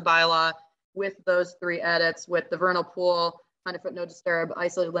version of the bylaw with those 3 edits, with the vernal pool, 100-foot no disturb,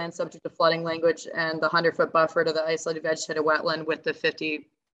 isolated land subject to flooding language, and the 100-foot buffer to the isolated vegetated wetland with the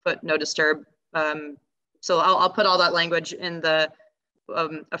 50-foot no disturb. So I'll put all that language in the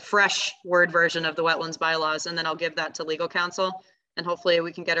a fresh Word version of the wetlands bylaws, and then I'll give that to legal counsel, and hopefully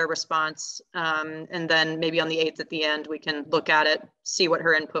we can get a response. And then maybe on the 8th at the end, we can look at it, see what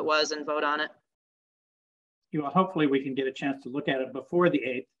her input was, and vote on it. Hopefully we can get a chance to look at it before the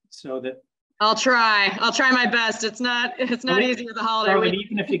 8th, so that I'll try my best. It's not easy with the holiday week.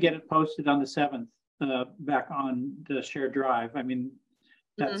 Even if you get it posted on the 7th back on the shared drive, I mean,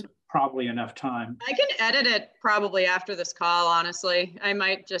 that's probably enough time. I can edit it probably after this call, honestly. I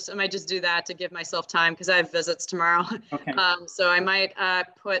might just do that to give myself time because I have visits tomorrow. Okay. So I might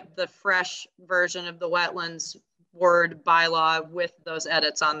put the fresh version of the wetlands Word bylaw with those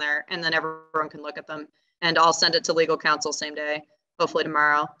edits on there, and then everyone can look at them. And I'll send it to legal counsel same day, hopefully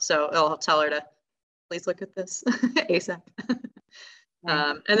tomorrow. So I'll tell her to please look at this ASAP.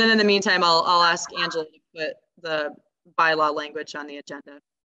 And then in the meantime, I'll ask Angela to put the bylaw language on the agenda.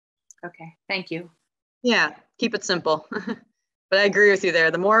 Okay, thank you. Yeah, keep it simple. But I agree with you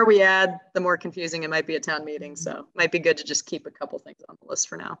there. The more we add, the more confusing it might be at town meeting. So it might be good to just keep a couple things on the list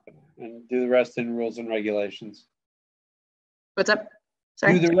for now. And do the rest in rules and regulations. What's up?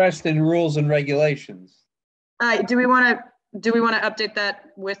 Sorry. Do the rest in rules and regulations. Do we want to update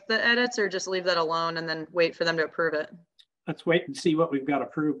that with the edits, or just leave that alone and then wait for them to approve it? Let's wait and see what we've got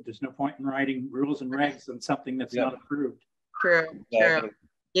approved. There's no point in writing rules and regs on something that's not approved. True. Exactly. True.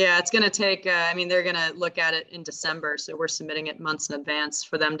 Yeah, it's going to take, I mean, they're going to look at it in December. So we're submitting it months in advance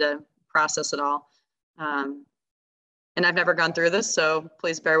for them to process it all. And I've never gone through this, so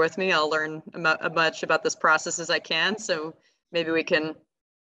please bear with me. I'll learn as much about this process as I can. So maybe we can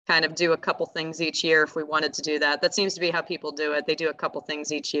kind of do a couple things each year if we wanted to do that. That seems to be how people do it. They do a couple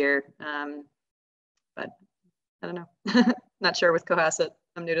things each year. But I don't know. Not sure with Cohasset.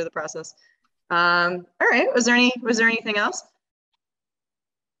 I'm new to the process. All right. Was there anything else?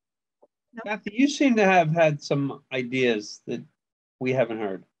 No. Kathy, you seem to have had some ideas that we haven't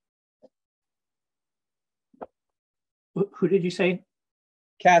heard. Who did you say?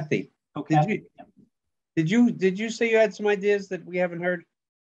 Kathy. Okay. Did you say you had some ideas that we haven't heard?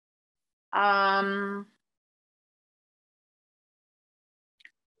 I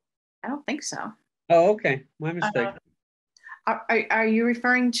don't think so. Oh, okay. My mistake. Are you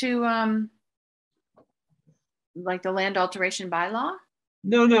referring to like the land alteration bylaw?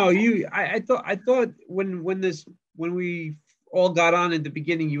 No. I thought when we all got on in the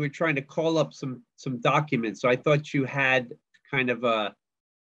beginning, you were trying to call up some documents. So I thought you had kind of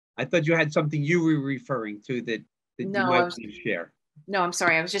I thought you had something you were referring to that you might want to share. No, I'm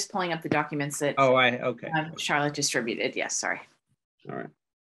sorry. I was just pulling up the documents that okay. Charlotte distributed. Yes, sorry. All right.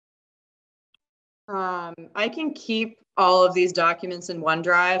 I can keep all of these documents in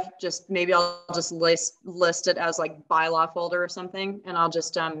OneDrive. Maybe I'll just list it as like bylaw folder or something. And I'll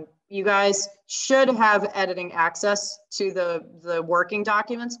just, you guys should have editing access to the working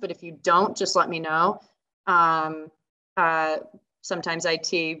documents, but if you don't, just let me know. Sometimes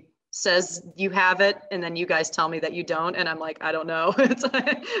IT says you have it and then you guys tell me that you don't. And I'm like, I don't know. It's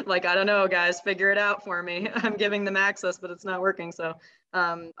like, I don't know, guys, figure it out for me. I'm giving them access, but it's not working. So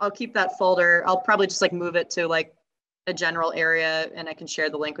I'll keep that folder. I'll probably just like move it to like a general area and I can share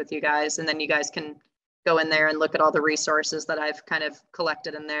the link with you guys. And then you guys can go in there and look at all the resources that I've kind of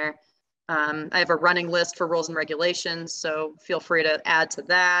collected in there. I have a running list for rules and regulations, so feel free to add to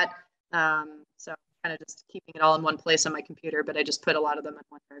that. So kind of just keeping it all in one place on my computer, but I just put a lot of them in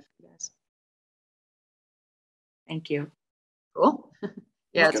OneDrive for you guys. Thank you. Cool.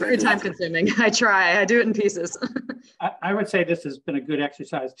 Yeah, it's very time consuming. I do it in pieces. I would say this has been a good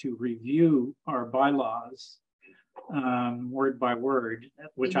exercise to review our bylaws word by word,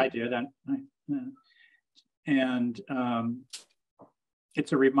 which I did. And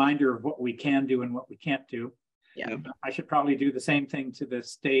it's a reminder of what we can do and what we can't do. Yeah. I should probably do the same thing to the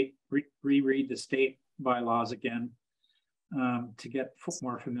state, reread the state bylaws again to get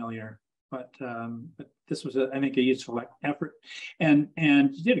more familiar. But this was, I think, a useful effort, and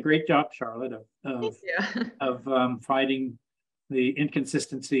you did a great job, Charlotte, of fighting the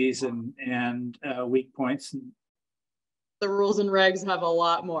inconsistencies and weak points. The rules and regs have a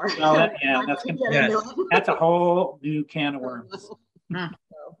lot more. Well, that's a whole new can of worms.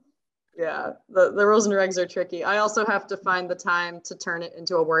 Yeah, the rules and regs are tricky. I also have to find the time to turn it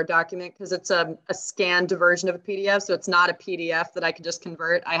into a Word document because it's a scanned version of a PDF. So it's not a PDF that I can just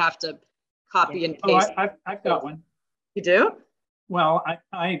convert. I have to copy and paste. Oh, I've got one. You do? Well,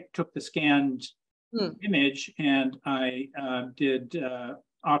 I took the scanned image and I did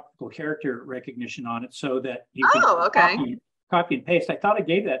optical character recognition on it so that you can copy and paste. I thought I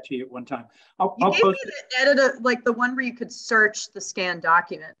gave that to you at one time. I'll post the editor, like the one where you could search the scanned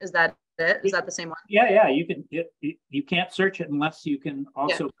document. Is that it? Is that the same one? Yeah. You can. You can't search it unless you can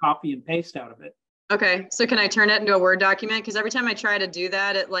also copy and paste out of it. Okay, so can I turn it into a Word document? Because every time I try to do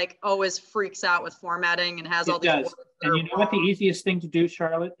that, it like always freaks out with formatting and has all these words. And you know what the easiest thing to do,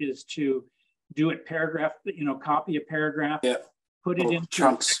 Charlotte, is to do it paragraph. Copy a paragraph. Yeah. Put it into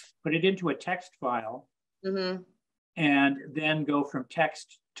chunks. Put it into a text file. Mm-hmm. And then go from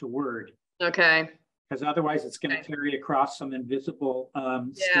text to Word. Okay. Because otherwise it's going to carry across some invisible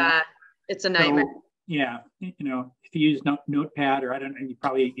stuff. It's a nightmare. So, yeah, if you use Notepad, or I don't know, you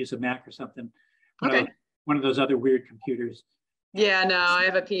probably use a Mac or something. One of those other weird computers. Yeah, no, I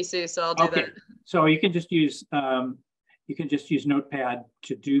have a PC, so I'll do that. So you can just use Notepad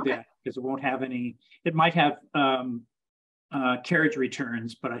to do that because it won't have any. It might have carriage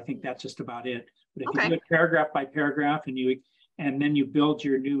returns, but I think that's just about it. But if you do it paragraph by paragraph and then you build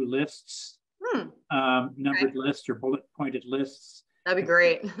your new lists, numbered lists or bullet pointed lists, That'd be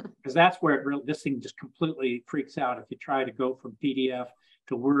great. Because that's where this thing just completely freaks out if you try to go from PDF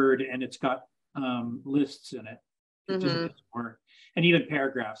to Word and it's got lists in it. It just doesn't work. And even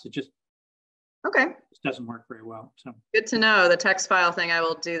paragraphs, it just doesn't work very well. So good to know. The text file thing, I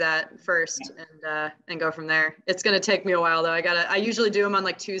will do that first and go from there. It's going to take me a while though. I usually do them on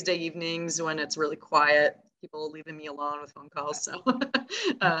like Tuesday evenings when it's really quiet. People leaving me alone with phone calls. So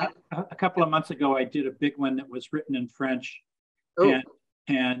a couple of months ago, I did a big one that was written in French,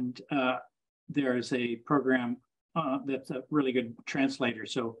 and there's a program that's a really good translator.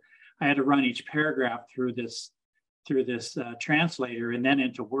 So I had to run each paragraph through this translator and then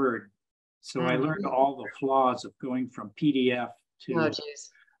into Word. So I learned all the flaws of going from PDF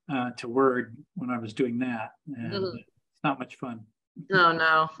to Word when I was doing that, and it's not much fun. Oh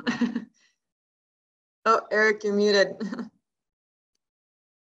no. Oh, Eric, you're muted.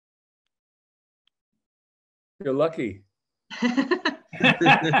 You're lucky.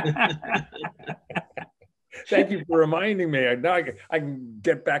 Thank you for reminding me. Now I can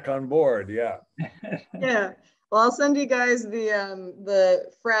get back on board. Yeah. Yeah. Well, I'll send you guys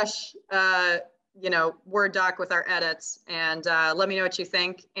the fresh, Word doc with our edits, and let me know what you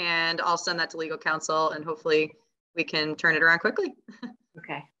think, and I'll send that to legal counsel, and hopefully we can turn it around quickly.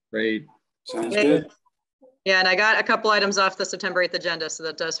 Okay. Great. Sounds good. Yeah, and I got a couple items off the September 8th agenda, so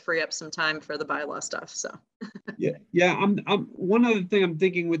that does free up some time for the bylaw stuff. So. Yeah. I'm one other thing I'm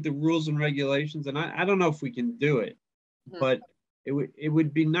thinking with the rules and regulations, and I don't know if we can do it, but it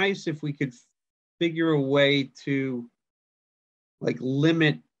would be nice if we could figure a way to like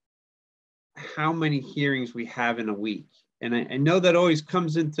limit how many hearings we have in a week. And I know that always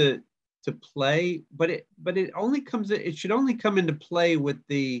comes into play, but it should only come into play with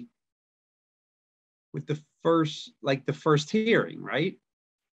the first hearing, right?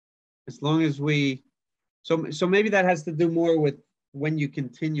 As long as so maybe that has to do more with when you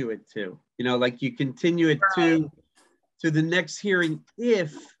continue it to, like you continue it to the next hearing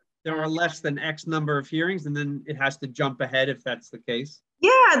if there are less than X number of hearings, and then it has to jump ahead if that's the case.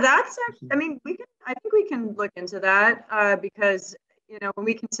 Yeah, that's actually, I think we can look into that because when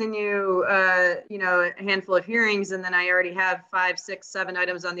we continue, a handful of hearings, and then I already have 5, 6, 7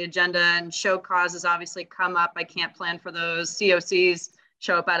 items on the agenda, and show causes obviously come up. I can't plan for those. COCs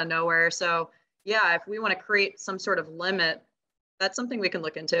show up out of nowhere. So yeah, if we want to create some sort of limit, that's something we can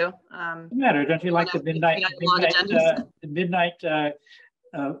look into. Matter, don't you like the midnight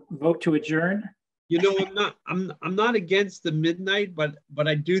vote to adjourn? I'm not against the midnight, but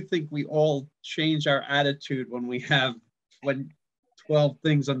I do think we all change our attitude when we have 12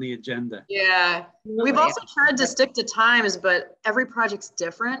 things on the agenda. Yeah, we've also tried to stick to times, but every project's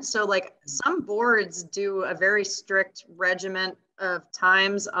different. So like some boards do a very strict regiment of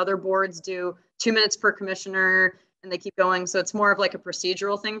times. Other boards do 2 minutes per commissioner, and they keep going. So it's more of like a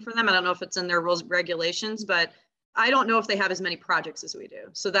procedural thing for them. I don't know if it's in their rules and regulations, but I don't know if they have as many projects as we do.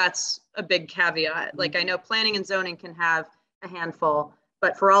 So that's a big caveat. Like I know planning and zoning can have a handful,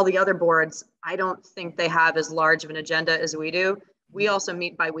 but for all the other boards, I don't think they have as large of an agenda as we do. We also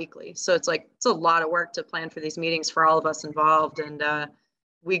meet bi-weekly. So it's a lot of work to plan for these meetings for all of us involved. And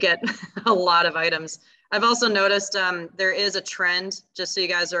we get a lot of items. I've also noticed there is a trend, just so you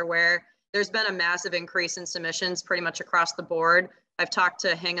guys are aware, there's been a massive increase in submissions pretty much across the board. I've talked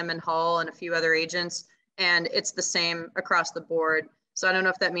to Hingham and Hull and a few other agents, and it's the same across the board. So I don't know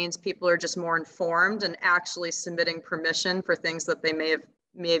if that means people are just more informed and actually submitting permission for things that they may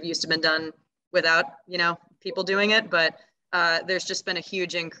have used to been done without, people doing it. But there's just been a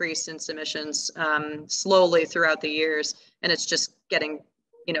huge increase in submissions slowly throughout the years, and it's just getting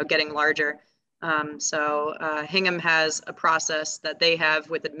larger. So Hingham has a process that they have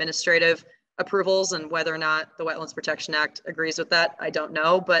with administrative approvals, and whether or not the Wetlands Protection Act agrees with that, I don't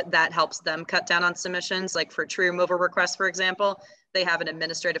know, but that helps them cut down on submissions. Like for tree removal requests, for example, they have an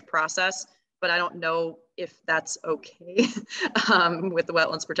administrative process, but I don't know if that's okay with the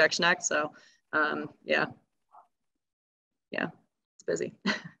Wetlands Protection Act. So yeah, it's busy.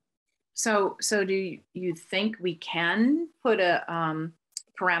 So do you think we can put a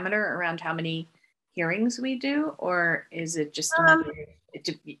parameter around how many hearings we do, or is it just it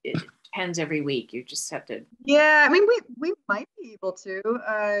depends every week? You just have to. Yeah, we might be able to.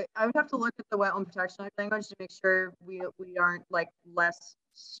 I would have to look at the Wetland Protection Act language to make sure we aren't like less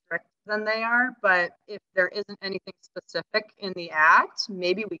strict than they are. But if there isn't anything specific in the act,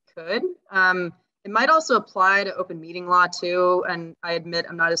 maybe we could. It might also apply to open meeting law too. And I admit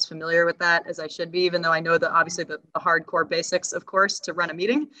I'm not as familiar with that as I should be, even though I know that obviously the hardcore basics, of course, to run a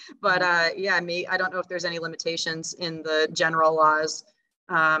meeting. But I don't know if there's any limitations in the general laws.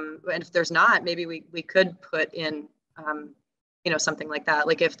 And if there's not, maybe we could put in you know, something like that.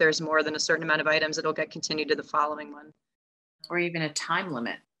 Like if there's more than a certain amount of items, it'll get continued to the following one. Or even a time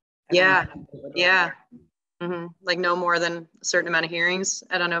limit. Yeah. Yeah. Mm-hmm. Like no more than a certain amount of hearings.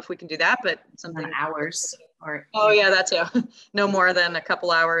 I don't know if we can do that, but something. Hours or. Oh yeah, that too. No more than a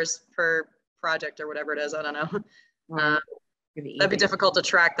couple hours per project or whatever it is. I don't know. That'd be difficult to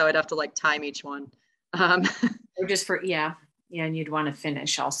track though. I'd have to like time each one. Or just for, yeah. And you'd want to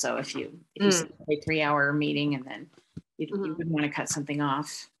finish also if you say a 3-hour meeting and then you would want to cut something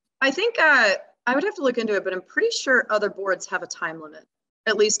off. I think I would have to look into it, but I'm pretty sure other boards have a time limit.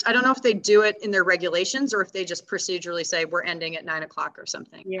 At least, I don't know if they do it in their regulations or if they just procedurally say we're ending at 9 o'clock or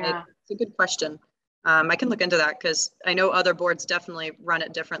something. Yeah. It's a good question. I can look into that because I know other boards definitely run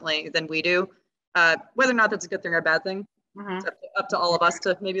it differently than we do. Whether or not that's a good thing or a bad thing, it's up to all of us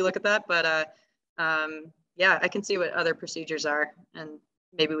to maybe look at that. But yeah, I can see what other procedures are, and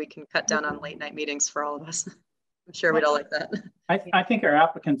maybe we can cut down on late night meetings for all of us. I'm sure we'd all like that. I think our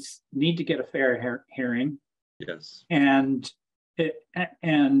applicants need to get a fair hearing. Yes. And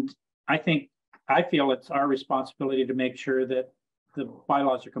I feel it's our responsibility to make sure that the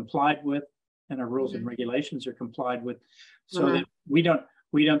bylaws are complied with and our rules and regulations are complied with, so that we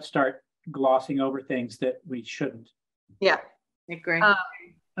don't start glossing over things that we shouldn't. Yeah, I agree.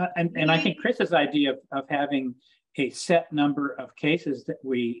 And I think Chris's idea of having a set number of cases that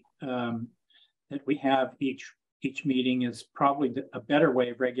we have each meeting is probably a better way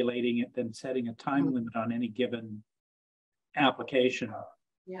of regulating it than setting a time limit on any given application.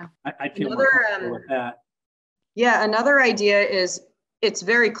 Yeah, I feel more comfortable with that. Yeah, another idea is it's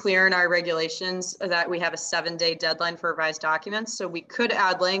very clear in our regulations that we have a 7-day deadline for revised documents. So we could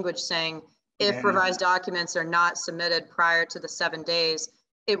add language saying if revised documents are not submitted prior to the 7 days,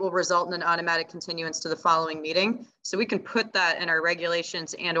 it will result in an automatic continuance to the following meeting. So we can put that in our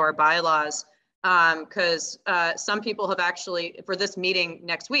regulations and or bylaws, because some people have actually, for this meeting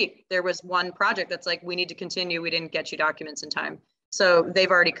next week, there was one project that's like, we need to continue, we didn't get you documents in time. So they've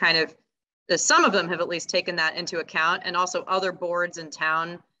already kind of, some of them have at least taken that into account. And also other boards in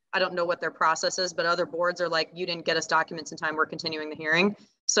town, I don't know what their process is, but other boards are like, you didn't get us documents in time, we're continuing the hearing.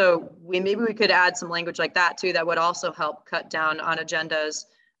 So maybe we could add some language like that too, that would also help cut down on agendas,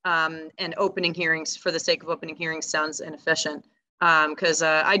 and opening hearings for the sake of opening hearings sounds inefficient. Because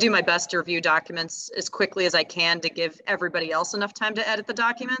I do my best to review documents as quickly as I can to give everybody else enough time to edit the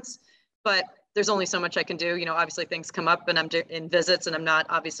documents. But there's only so much I can do. You know, obviously things come up and I'm in visits and I'm not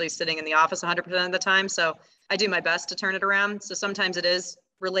obviously sitting in the office 100% of the time. So I do my best to turn it around. So sometimes it is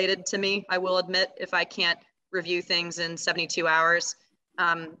related to me. I will admit if I can't review things in 72 hours,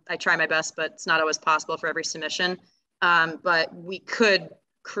 I try my best, but it's not always possible for every submission. But we could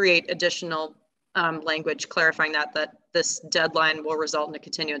create additional language clarifying that this deadline will result in a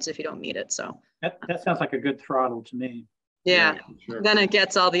continuance if you don't meet it. So that sounds like a good throttle to me. Yeah, sure. Then it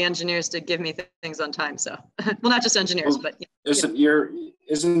gets all the engineers to give me things on time. So, well, not just engineers, but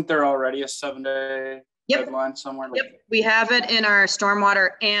isn't there already a 7-day deadline somewhere? Yep, we have it in our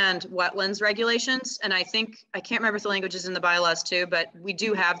stormwater and wetlands regulations, and I can't remember if the language is in the bylaws too, but we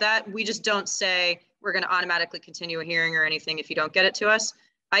do have that. We just don't say we're going to automatically continue a hearing or anything if you don't get it to us.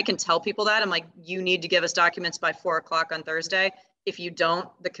 I can tell people that. I'm like, you need to give us documents by 4 o'clock on Thursday. If you don't,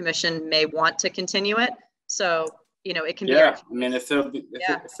 the commission may want to continue it. So, you know, it can be. Yeah, I mean, if it'll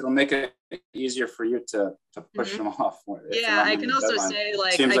make it easier for you to push them off. Yeah, I can also say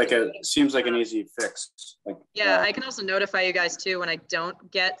like seems like an easy fix. Like I can also notify you guys too when I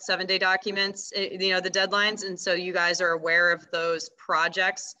don't get 7-day documents, you know, the deadlines, and so you guys are aware of those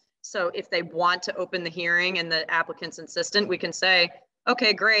projects. So if they want to open the hearing and the applicant's insistent, we can say,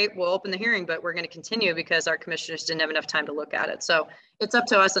 okay, great, we'll open the hearing, but we're going to continue because our commissioners didn't have enough time to look at it. So it's up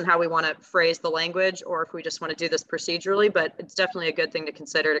to us on how we want to phrase the language, or if we just want to do this procedurally, but it's definitely a good thing to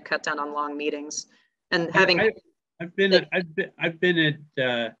consider to cut down on long meetings. And having I've been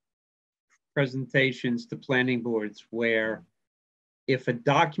at presentations to planning boards where if a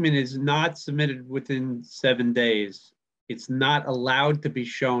document is not submitted within 7 days, it's not allowed to be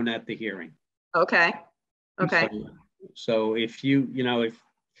shown at the hearing. Okay. So if you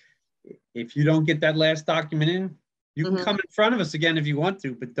don't get that last document in, you can come in front of us again if you want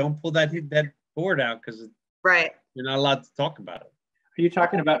to, but don't pull that board out because you're not allowed to talk about it. Are you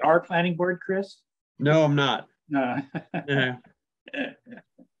talking about our planning board, Chris? No, I'm not. No. Yeah.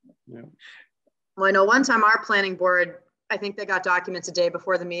 Well, I know one time our planning board, I think they got documents a day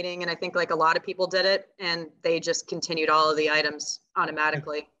before the meeting, and I think like a lot of people did it, and they just continued all of the items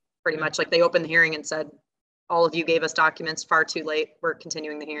automatically, pretty much. Like they opened the hearing and said, all of you gave us documents far too late, we're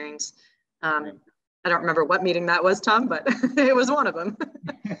continuing the hearings. I don't remember what meeting that was, Tom, but it was one of them.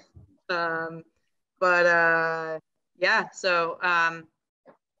 Yeah, so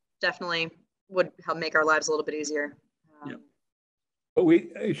definitely would help make our lives a little bit easier. But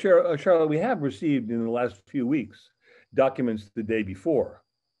Charlotte, we have received in the last few weeks documents the day before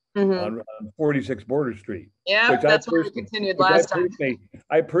on 46 Border Street. Yeah, that's what we continued last time.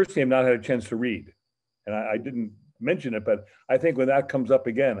 I personally have not had a chance to read, and I didn't mention it, but I think when that comes up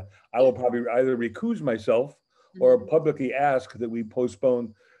again, I will probably either recuse myself or publicly ask that we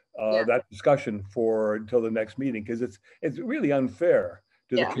postpone that discussion until the next meeting, because it's really unfair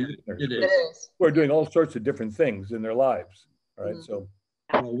to the commissioners. It is. Who are doing all sorts of different things in their lives. All right, so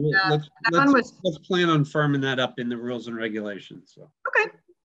let's plan on firming that up in the rules and regulations. So okay,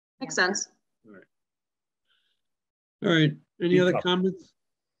 makes sense. All right. Any other comments?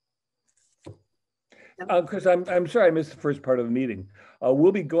 Chris, I'm sorry I missed the first part of the meeting.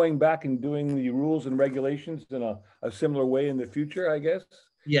 We'll be going back and doing the rules and regulations in a similar way in the future, I guess.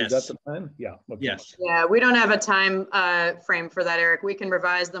 Yes. Is that the plan? Yeah. Okay. Yes. Yeah, we don't have a time frame for that, Eric. We can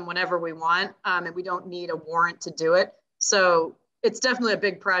revise them whenever we want, and we don't need a warrant to do it. So it's definitely a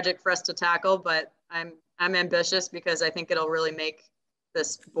big project for us to tackle, but I'm ambitious because I think it'll really make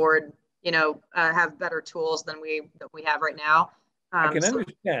this board, have better tools than we have right now. I can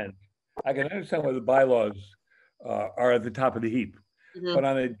understand why the bylaws are at the top of the heap. But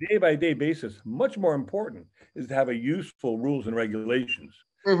on a day-by-day basis, much more important is to have a useful rules and regulations.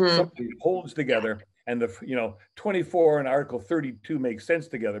 Something that holds together, and the 24 and Article 32 make sense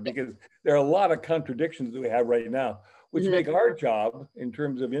together, because there are a lot of contradictions that we have right now, which make our job in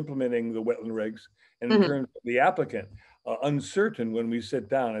terms of implementing the wetland regs and in terms of the applicant uncertain when we sit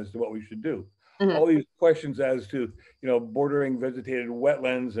down as to what we should do. All these questions as to bordering vegetated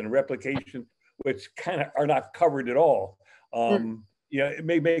wetlands and replication, which kind of are not covered at all. It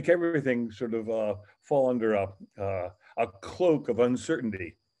may make everything sort of fall under a cloak of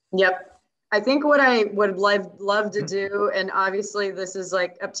uncertainty. Yep. I think what I would love to do, and obviously this is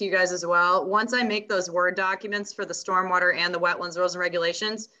like up to you guys as well, once I make those Word documents for the stormwater and the wetlands rules and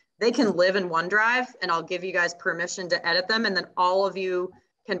regulations, they can live in OneDrive, and I'll give you guys permission to edit them, and then all of you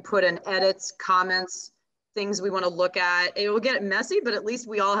can put in edits, comments, things we want to look at. It will get messy, but at least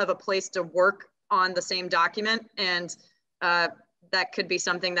we all have a place to work on the same document, and that could be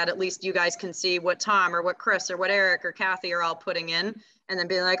something that at least you guys can see what Tom or what Chris or what Eric or Kathy are all putting in, and then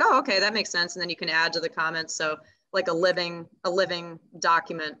being like, oh, okay, that makes sense. And then you can add to the comments. So like a living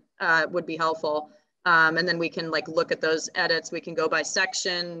document would be helpful. And then we can look at those edits. We can go by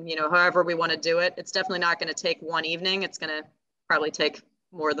section, however we want to do it. It's definitely not going to take one evening. It's going to probably take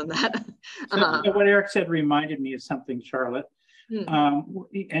more than that. So what Eric said reminded me of something, Charlotte.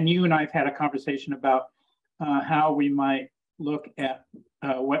 And you and I have had a conversation about how we might look at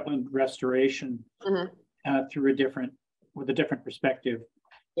wetland restoration through with a different perspective.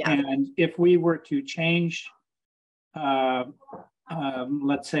 And if we were to change, let's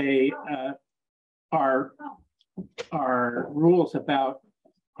say, our rules about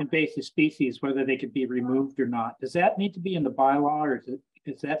invasive species, whether they could be removed or not, does that need to be in the bylaw, or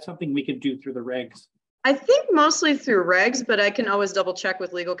is that something we can do through the regs? I think mostly through regs, but I can always double check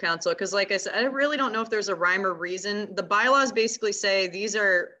with legal counsel, because like I said, I really don't know if there's a rhyme or reason. The bylaws basically say these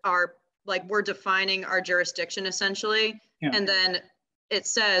are we're defining our jurisdiction essentially. And then it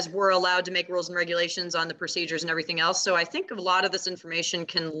says we're allowed to make rules and regulations on the procedures and everything else. So I think a lot of this information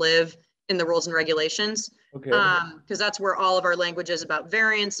can live in the rules and regulations. Okay. Because that's where all of our language is about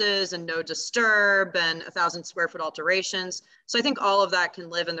variances and no disturb and 1,000 square foot alterations. So I think all of that can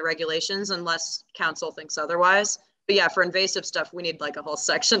live in the regulations unless council thinks otherwise. But yeah, for invasive stuff, we need a whole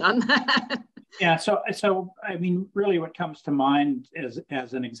section on that. Yeah, so I mean, really what comes to mind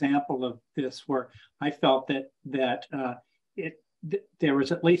as an example of this, where I felt that there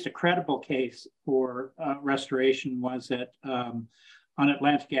was at least a credible case for restoration, was that on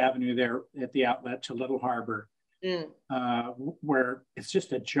Atlantic Avenue there at the outlet to Little Harbor, where it's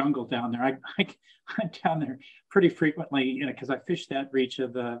just a jungle down there. I'm down there pretty frequently, because I fish that reach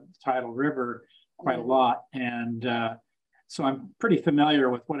of the tidal river quite a lot. And so I'm pretty familiar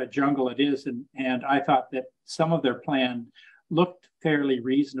with what a jungle it is. And I thought that some of their plan looked fairly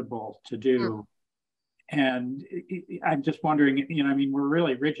reasonable to do. And I'm just wondering, I mean, we're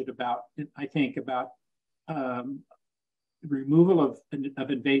really rigid about, I think, about removal of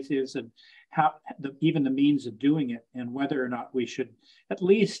invasives and how even the means of doing it, and whether or not we should at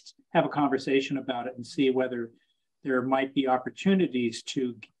least have a conversation about it and see whether there might be opportunities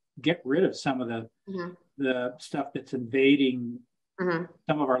to get rid of some of the stuff that's invading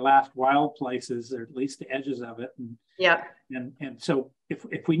some of our last wild places, or at least the edges of it. And so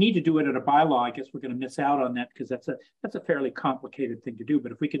if we need to do it at a bylaw, I guess we're going to miss out on that, because that's a fairly complicated thing to do.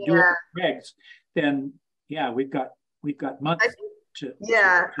 But if we could do it with regs, then yeah, we've got we've got months I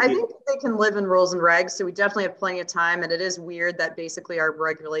think they can live in rules and regs. So we definitely have plenty of time. And it is weird that basically our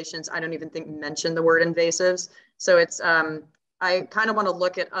regulations, I don't even think mention the word invasives. So it's, I kind of want to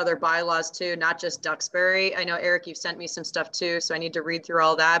look at other bylaws too, not just Duxbury. I know, Eric, you've sent me some stuff too, so I need to read through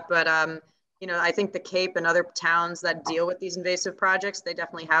all that. But, you know, I think the Cape and other towns that deal with these invasive projects, they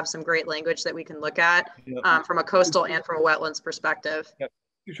definitely have some great language that we can look at from a coastal and from a wetlands perspective. Yep.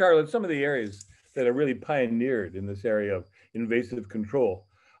 Charlotte, some of the areas that are really pioneered in this area of invasive control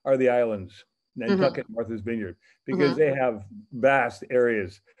are the islands, Nantucket, Martha's Vineyard, because they have vast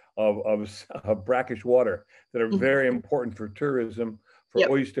areas of brackish water that are very important for tourism, for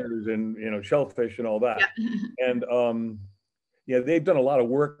oysters and, you know, shellfish and all that. And yeah, they've done a lot of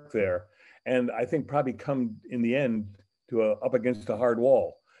work there, and I think probably come in the end to up against a hard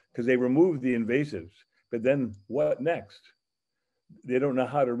wall, because they removed the invasives, but then what next? They don't know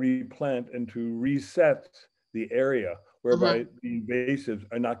how to replant and to reset the area whereby the invasives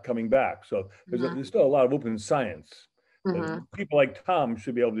are not coming back. So there's still a lot of open science that people like Tom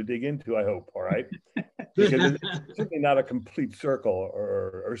should be able to dig into, I hope, all right? Because it's certainly not a complete circle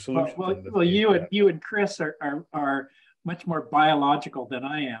or solution. Well, you and Chris are much more biological than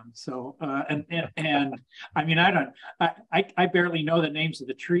I am. So, and I mean, I barely know the names of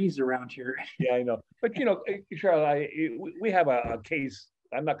the trees around here. Yeah, I know. But, you know, Charlotte, we have a case,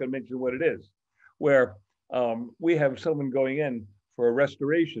 I'm not going to mention what it is, where we have someone going in for a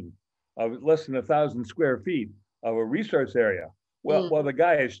restoration of less than 1,000 square feet of a resource area. Well, while the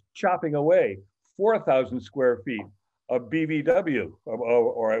guy is chopping away 4,000 square feet of BVW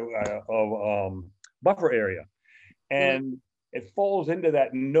of buffer area. And it falls into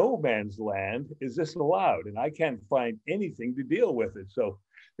that no man's land. Is this allowed? And I can't find anything to deal with it. So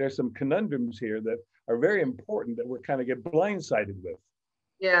there's some conundrums here that are very important that we're kind of get blindsided with.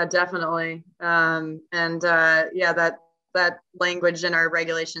 Yeah, definitely. Yeah, that language in our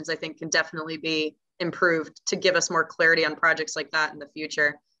regulations, I think, can definitely be improved to give us more clarity on projects like that in the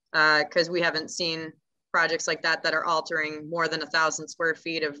future. Because we haven't seen projects like that are altering more than 1,000 square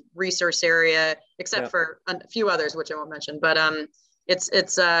feet of resource area, except for a few others, which I won't mention. But it's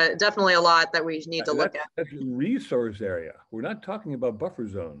definitely a lot that we need to look at. That's resource area. We're not talking about buffer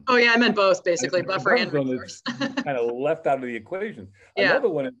zone. Oh yeah, I meant both, basically, buffer and resource. Kind of left out of the equation. Another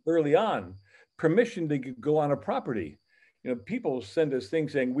one early on, permission to go on a property. You know, people send us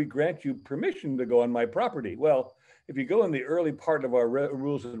things saying, we grant you permission to go on my property. Well, if you go in the early part of our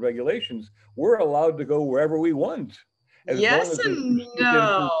rules and regulations, we're allowed to go wherever we want. Yes and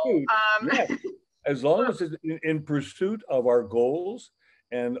no. Yes, as long as it's in pursuit of our goals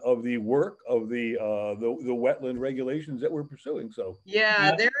and of the work of the wetland regulations that we're pursuing. So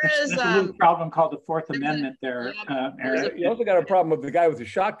yeah, there is a little problem called the Fourth Amendment there, Eric. You also got a problem with the guy with the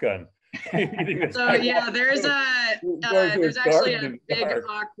shotgun. So yeah, there's actually a big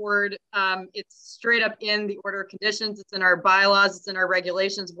awkward. It's straight up in the order of conditions. It's in our bylaws. It's in our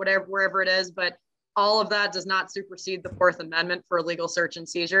regulations. Wherever it is. But all of that does not supersede the Fourth Amendment for illegal search and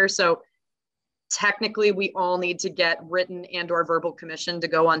seizure. So technically, we all need to get written and/or verbal permission to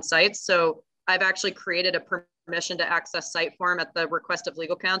go on sites. So I've actually created a permission to access site form at the request of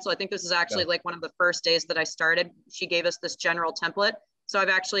legal counsel. I think this is actually like one of the first days that I started. She gave us this general template. So I've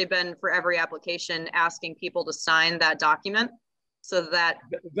actually been, for every application, asking people to sign that document so that—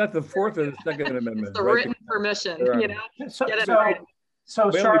 Is that the Fourth or the Second Amendment? It's the written permission, you know? So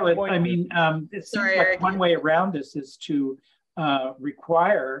Charlotte, I mean, it seems like one way around this is to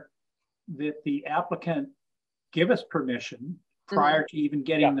require that the applicant give us permission prior to even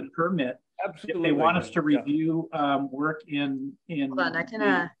getting the permit. Absolutely. If they want us to review work in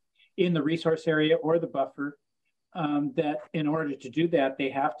the resource area or the buffer, that in order to do that, they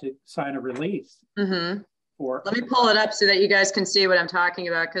have to sign a release. Let me pull it up so that you guys can see what I'm talking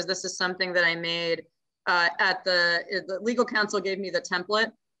about, because this is something that I made at the legal counsel gave me the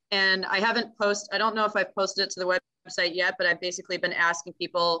template, and I haven't posted, I don't know if I've posted it to the website yet, but I've basically been asking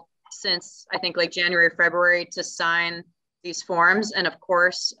people since I think like January, February to sign these forms. And of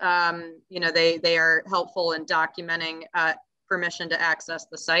course, you know, they are helpful in documenting permission to access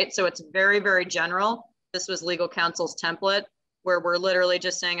the site. So it's very, very general. This was legal counsel's template, where we're literally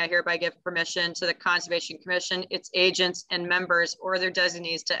just saying, I hereby give permission to the Conservation Commission, its agents and members or their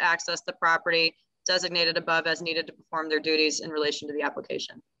designees to access the property designated above as needed to perform their duties in relation to the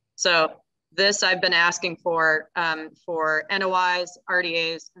application. So this I've been asking for NOIs,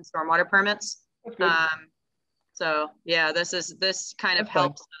 RDAs, and stormwater permits. So yeah, this kind of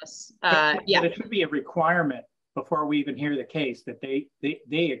helps us. But it should be a requirement before we even hear the case that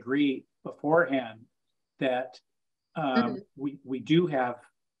they agree beforehand that we do have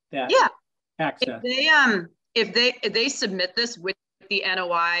that access. if they submit this with the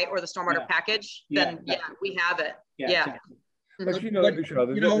NOI or the stormwater package, then we have it. Yeah. Exactly. But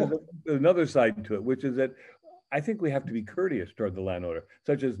there's another side to it, which is that I think we have to be courteous toward the landowner,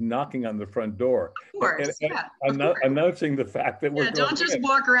 such as knocking on the front door. Of course, and announcing the fact that we're don't just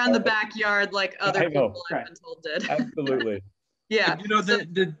walk around the backyard like other people I've been told did. Absolutely. Yeah. You know,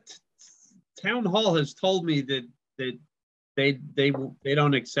 the town hall has told me that they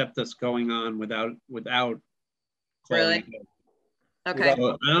don't accept us going on without really. Okay.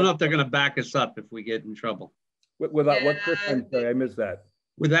 So I don't know if they're going to back us up if we get in trouble. Without what? I'm sorry, I missed that.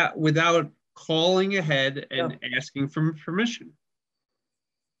 Without calling ahead and asking for permission.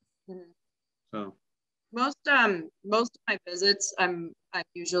 So most of my visits, I'm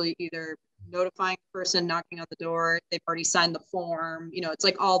usually either notifying the person, knocking on the door, they've already signed the form, you know, it's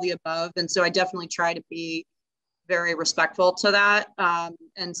like all the above. And so I definitely try to be very respectful to that.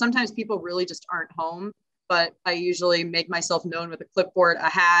 And sometimes people really just aren't home, but I usually make myself known with a clipboard, a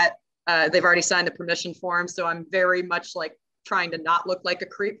hat. They've already signed the permission form. So I'm very much like trying to not look like a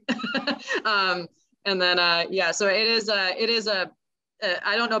creep. And then, so it is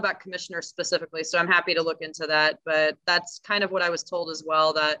I don't know about commissioners specifically, so I'm happy to look into that, but that's kind of what I was told as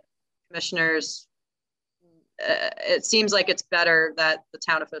well, that commissioners, it seems like it's better that the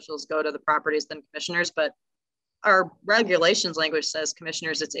town officials go to the properties than commissioners, but our regulations language says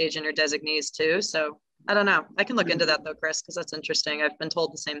commissioners, it's agent or designees too. So I don't know. I can look into that though, Chris, because that's interesting. I've been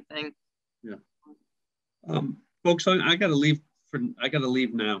told the same thing. Yeah. Folks, I gotta leave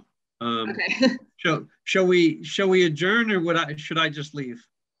now. Okay. Shall we adjourn, or should I just leave?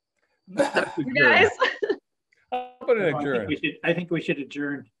 You guys. Adjourn. I think we should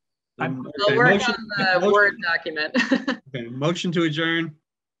adjourn. We'll work on the Word document. Okay, motion to adjourn.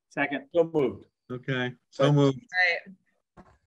 Second. So moved. Okay, so moved. All right.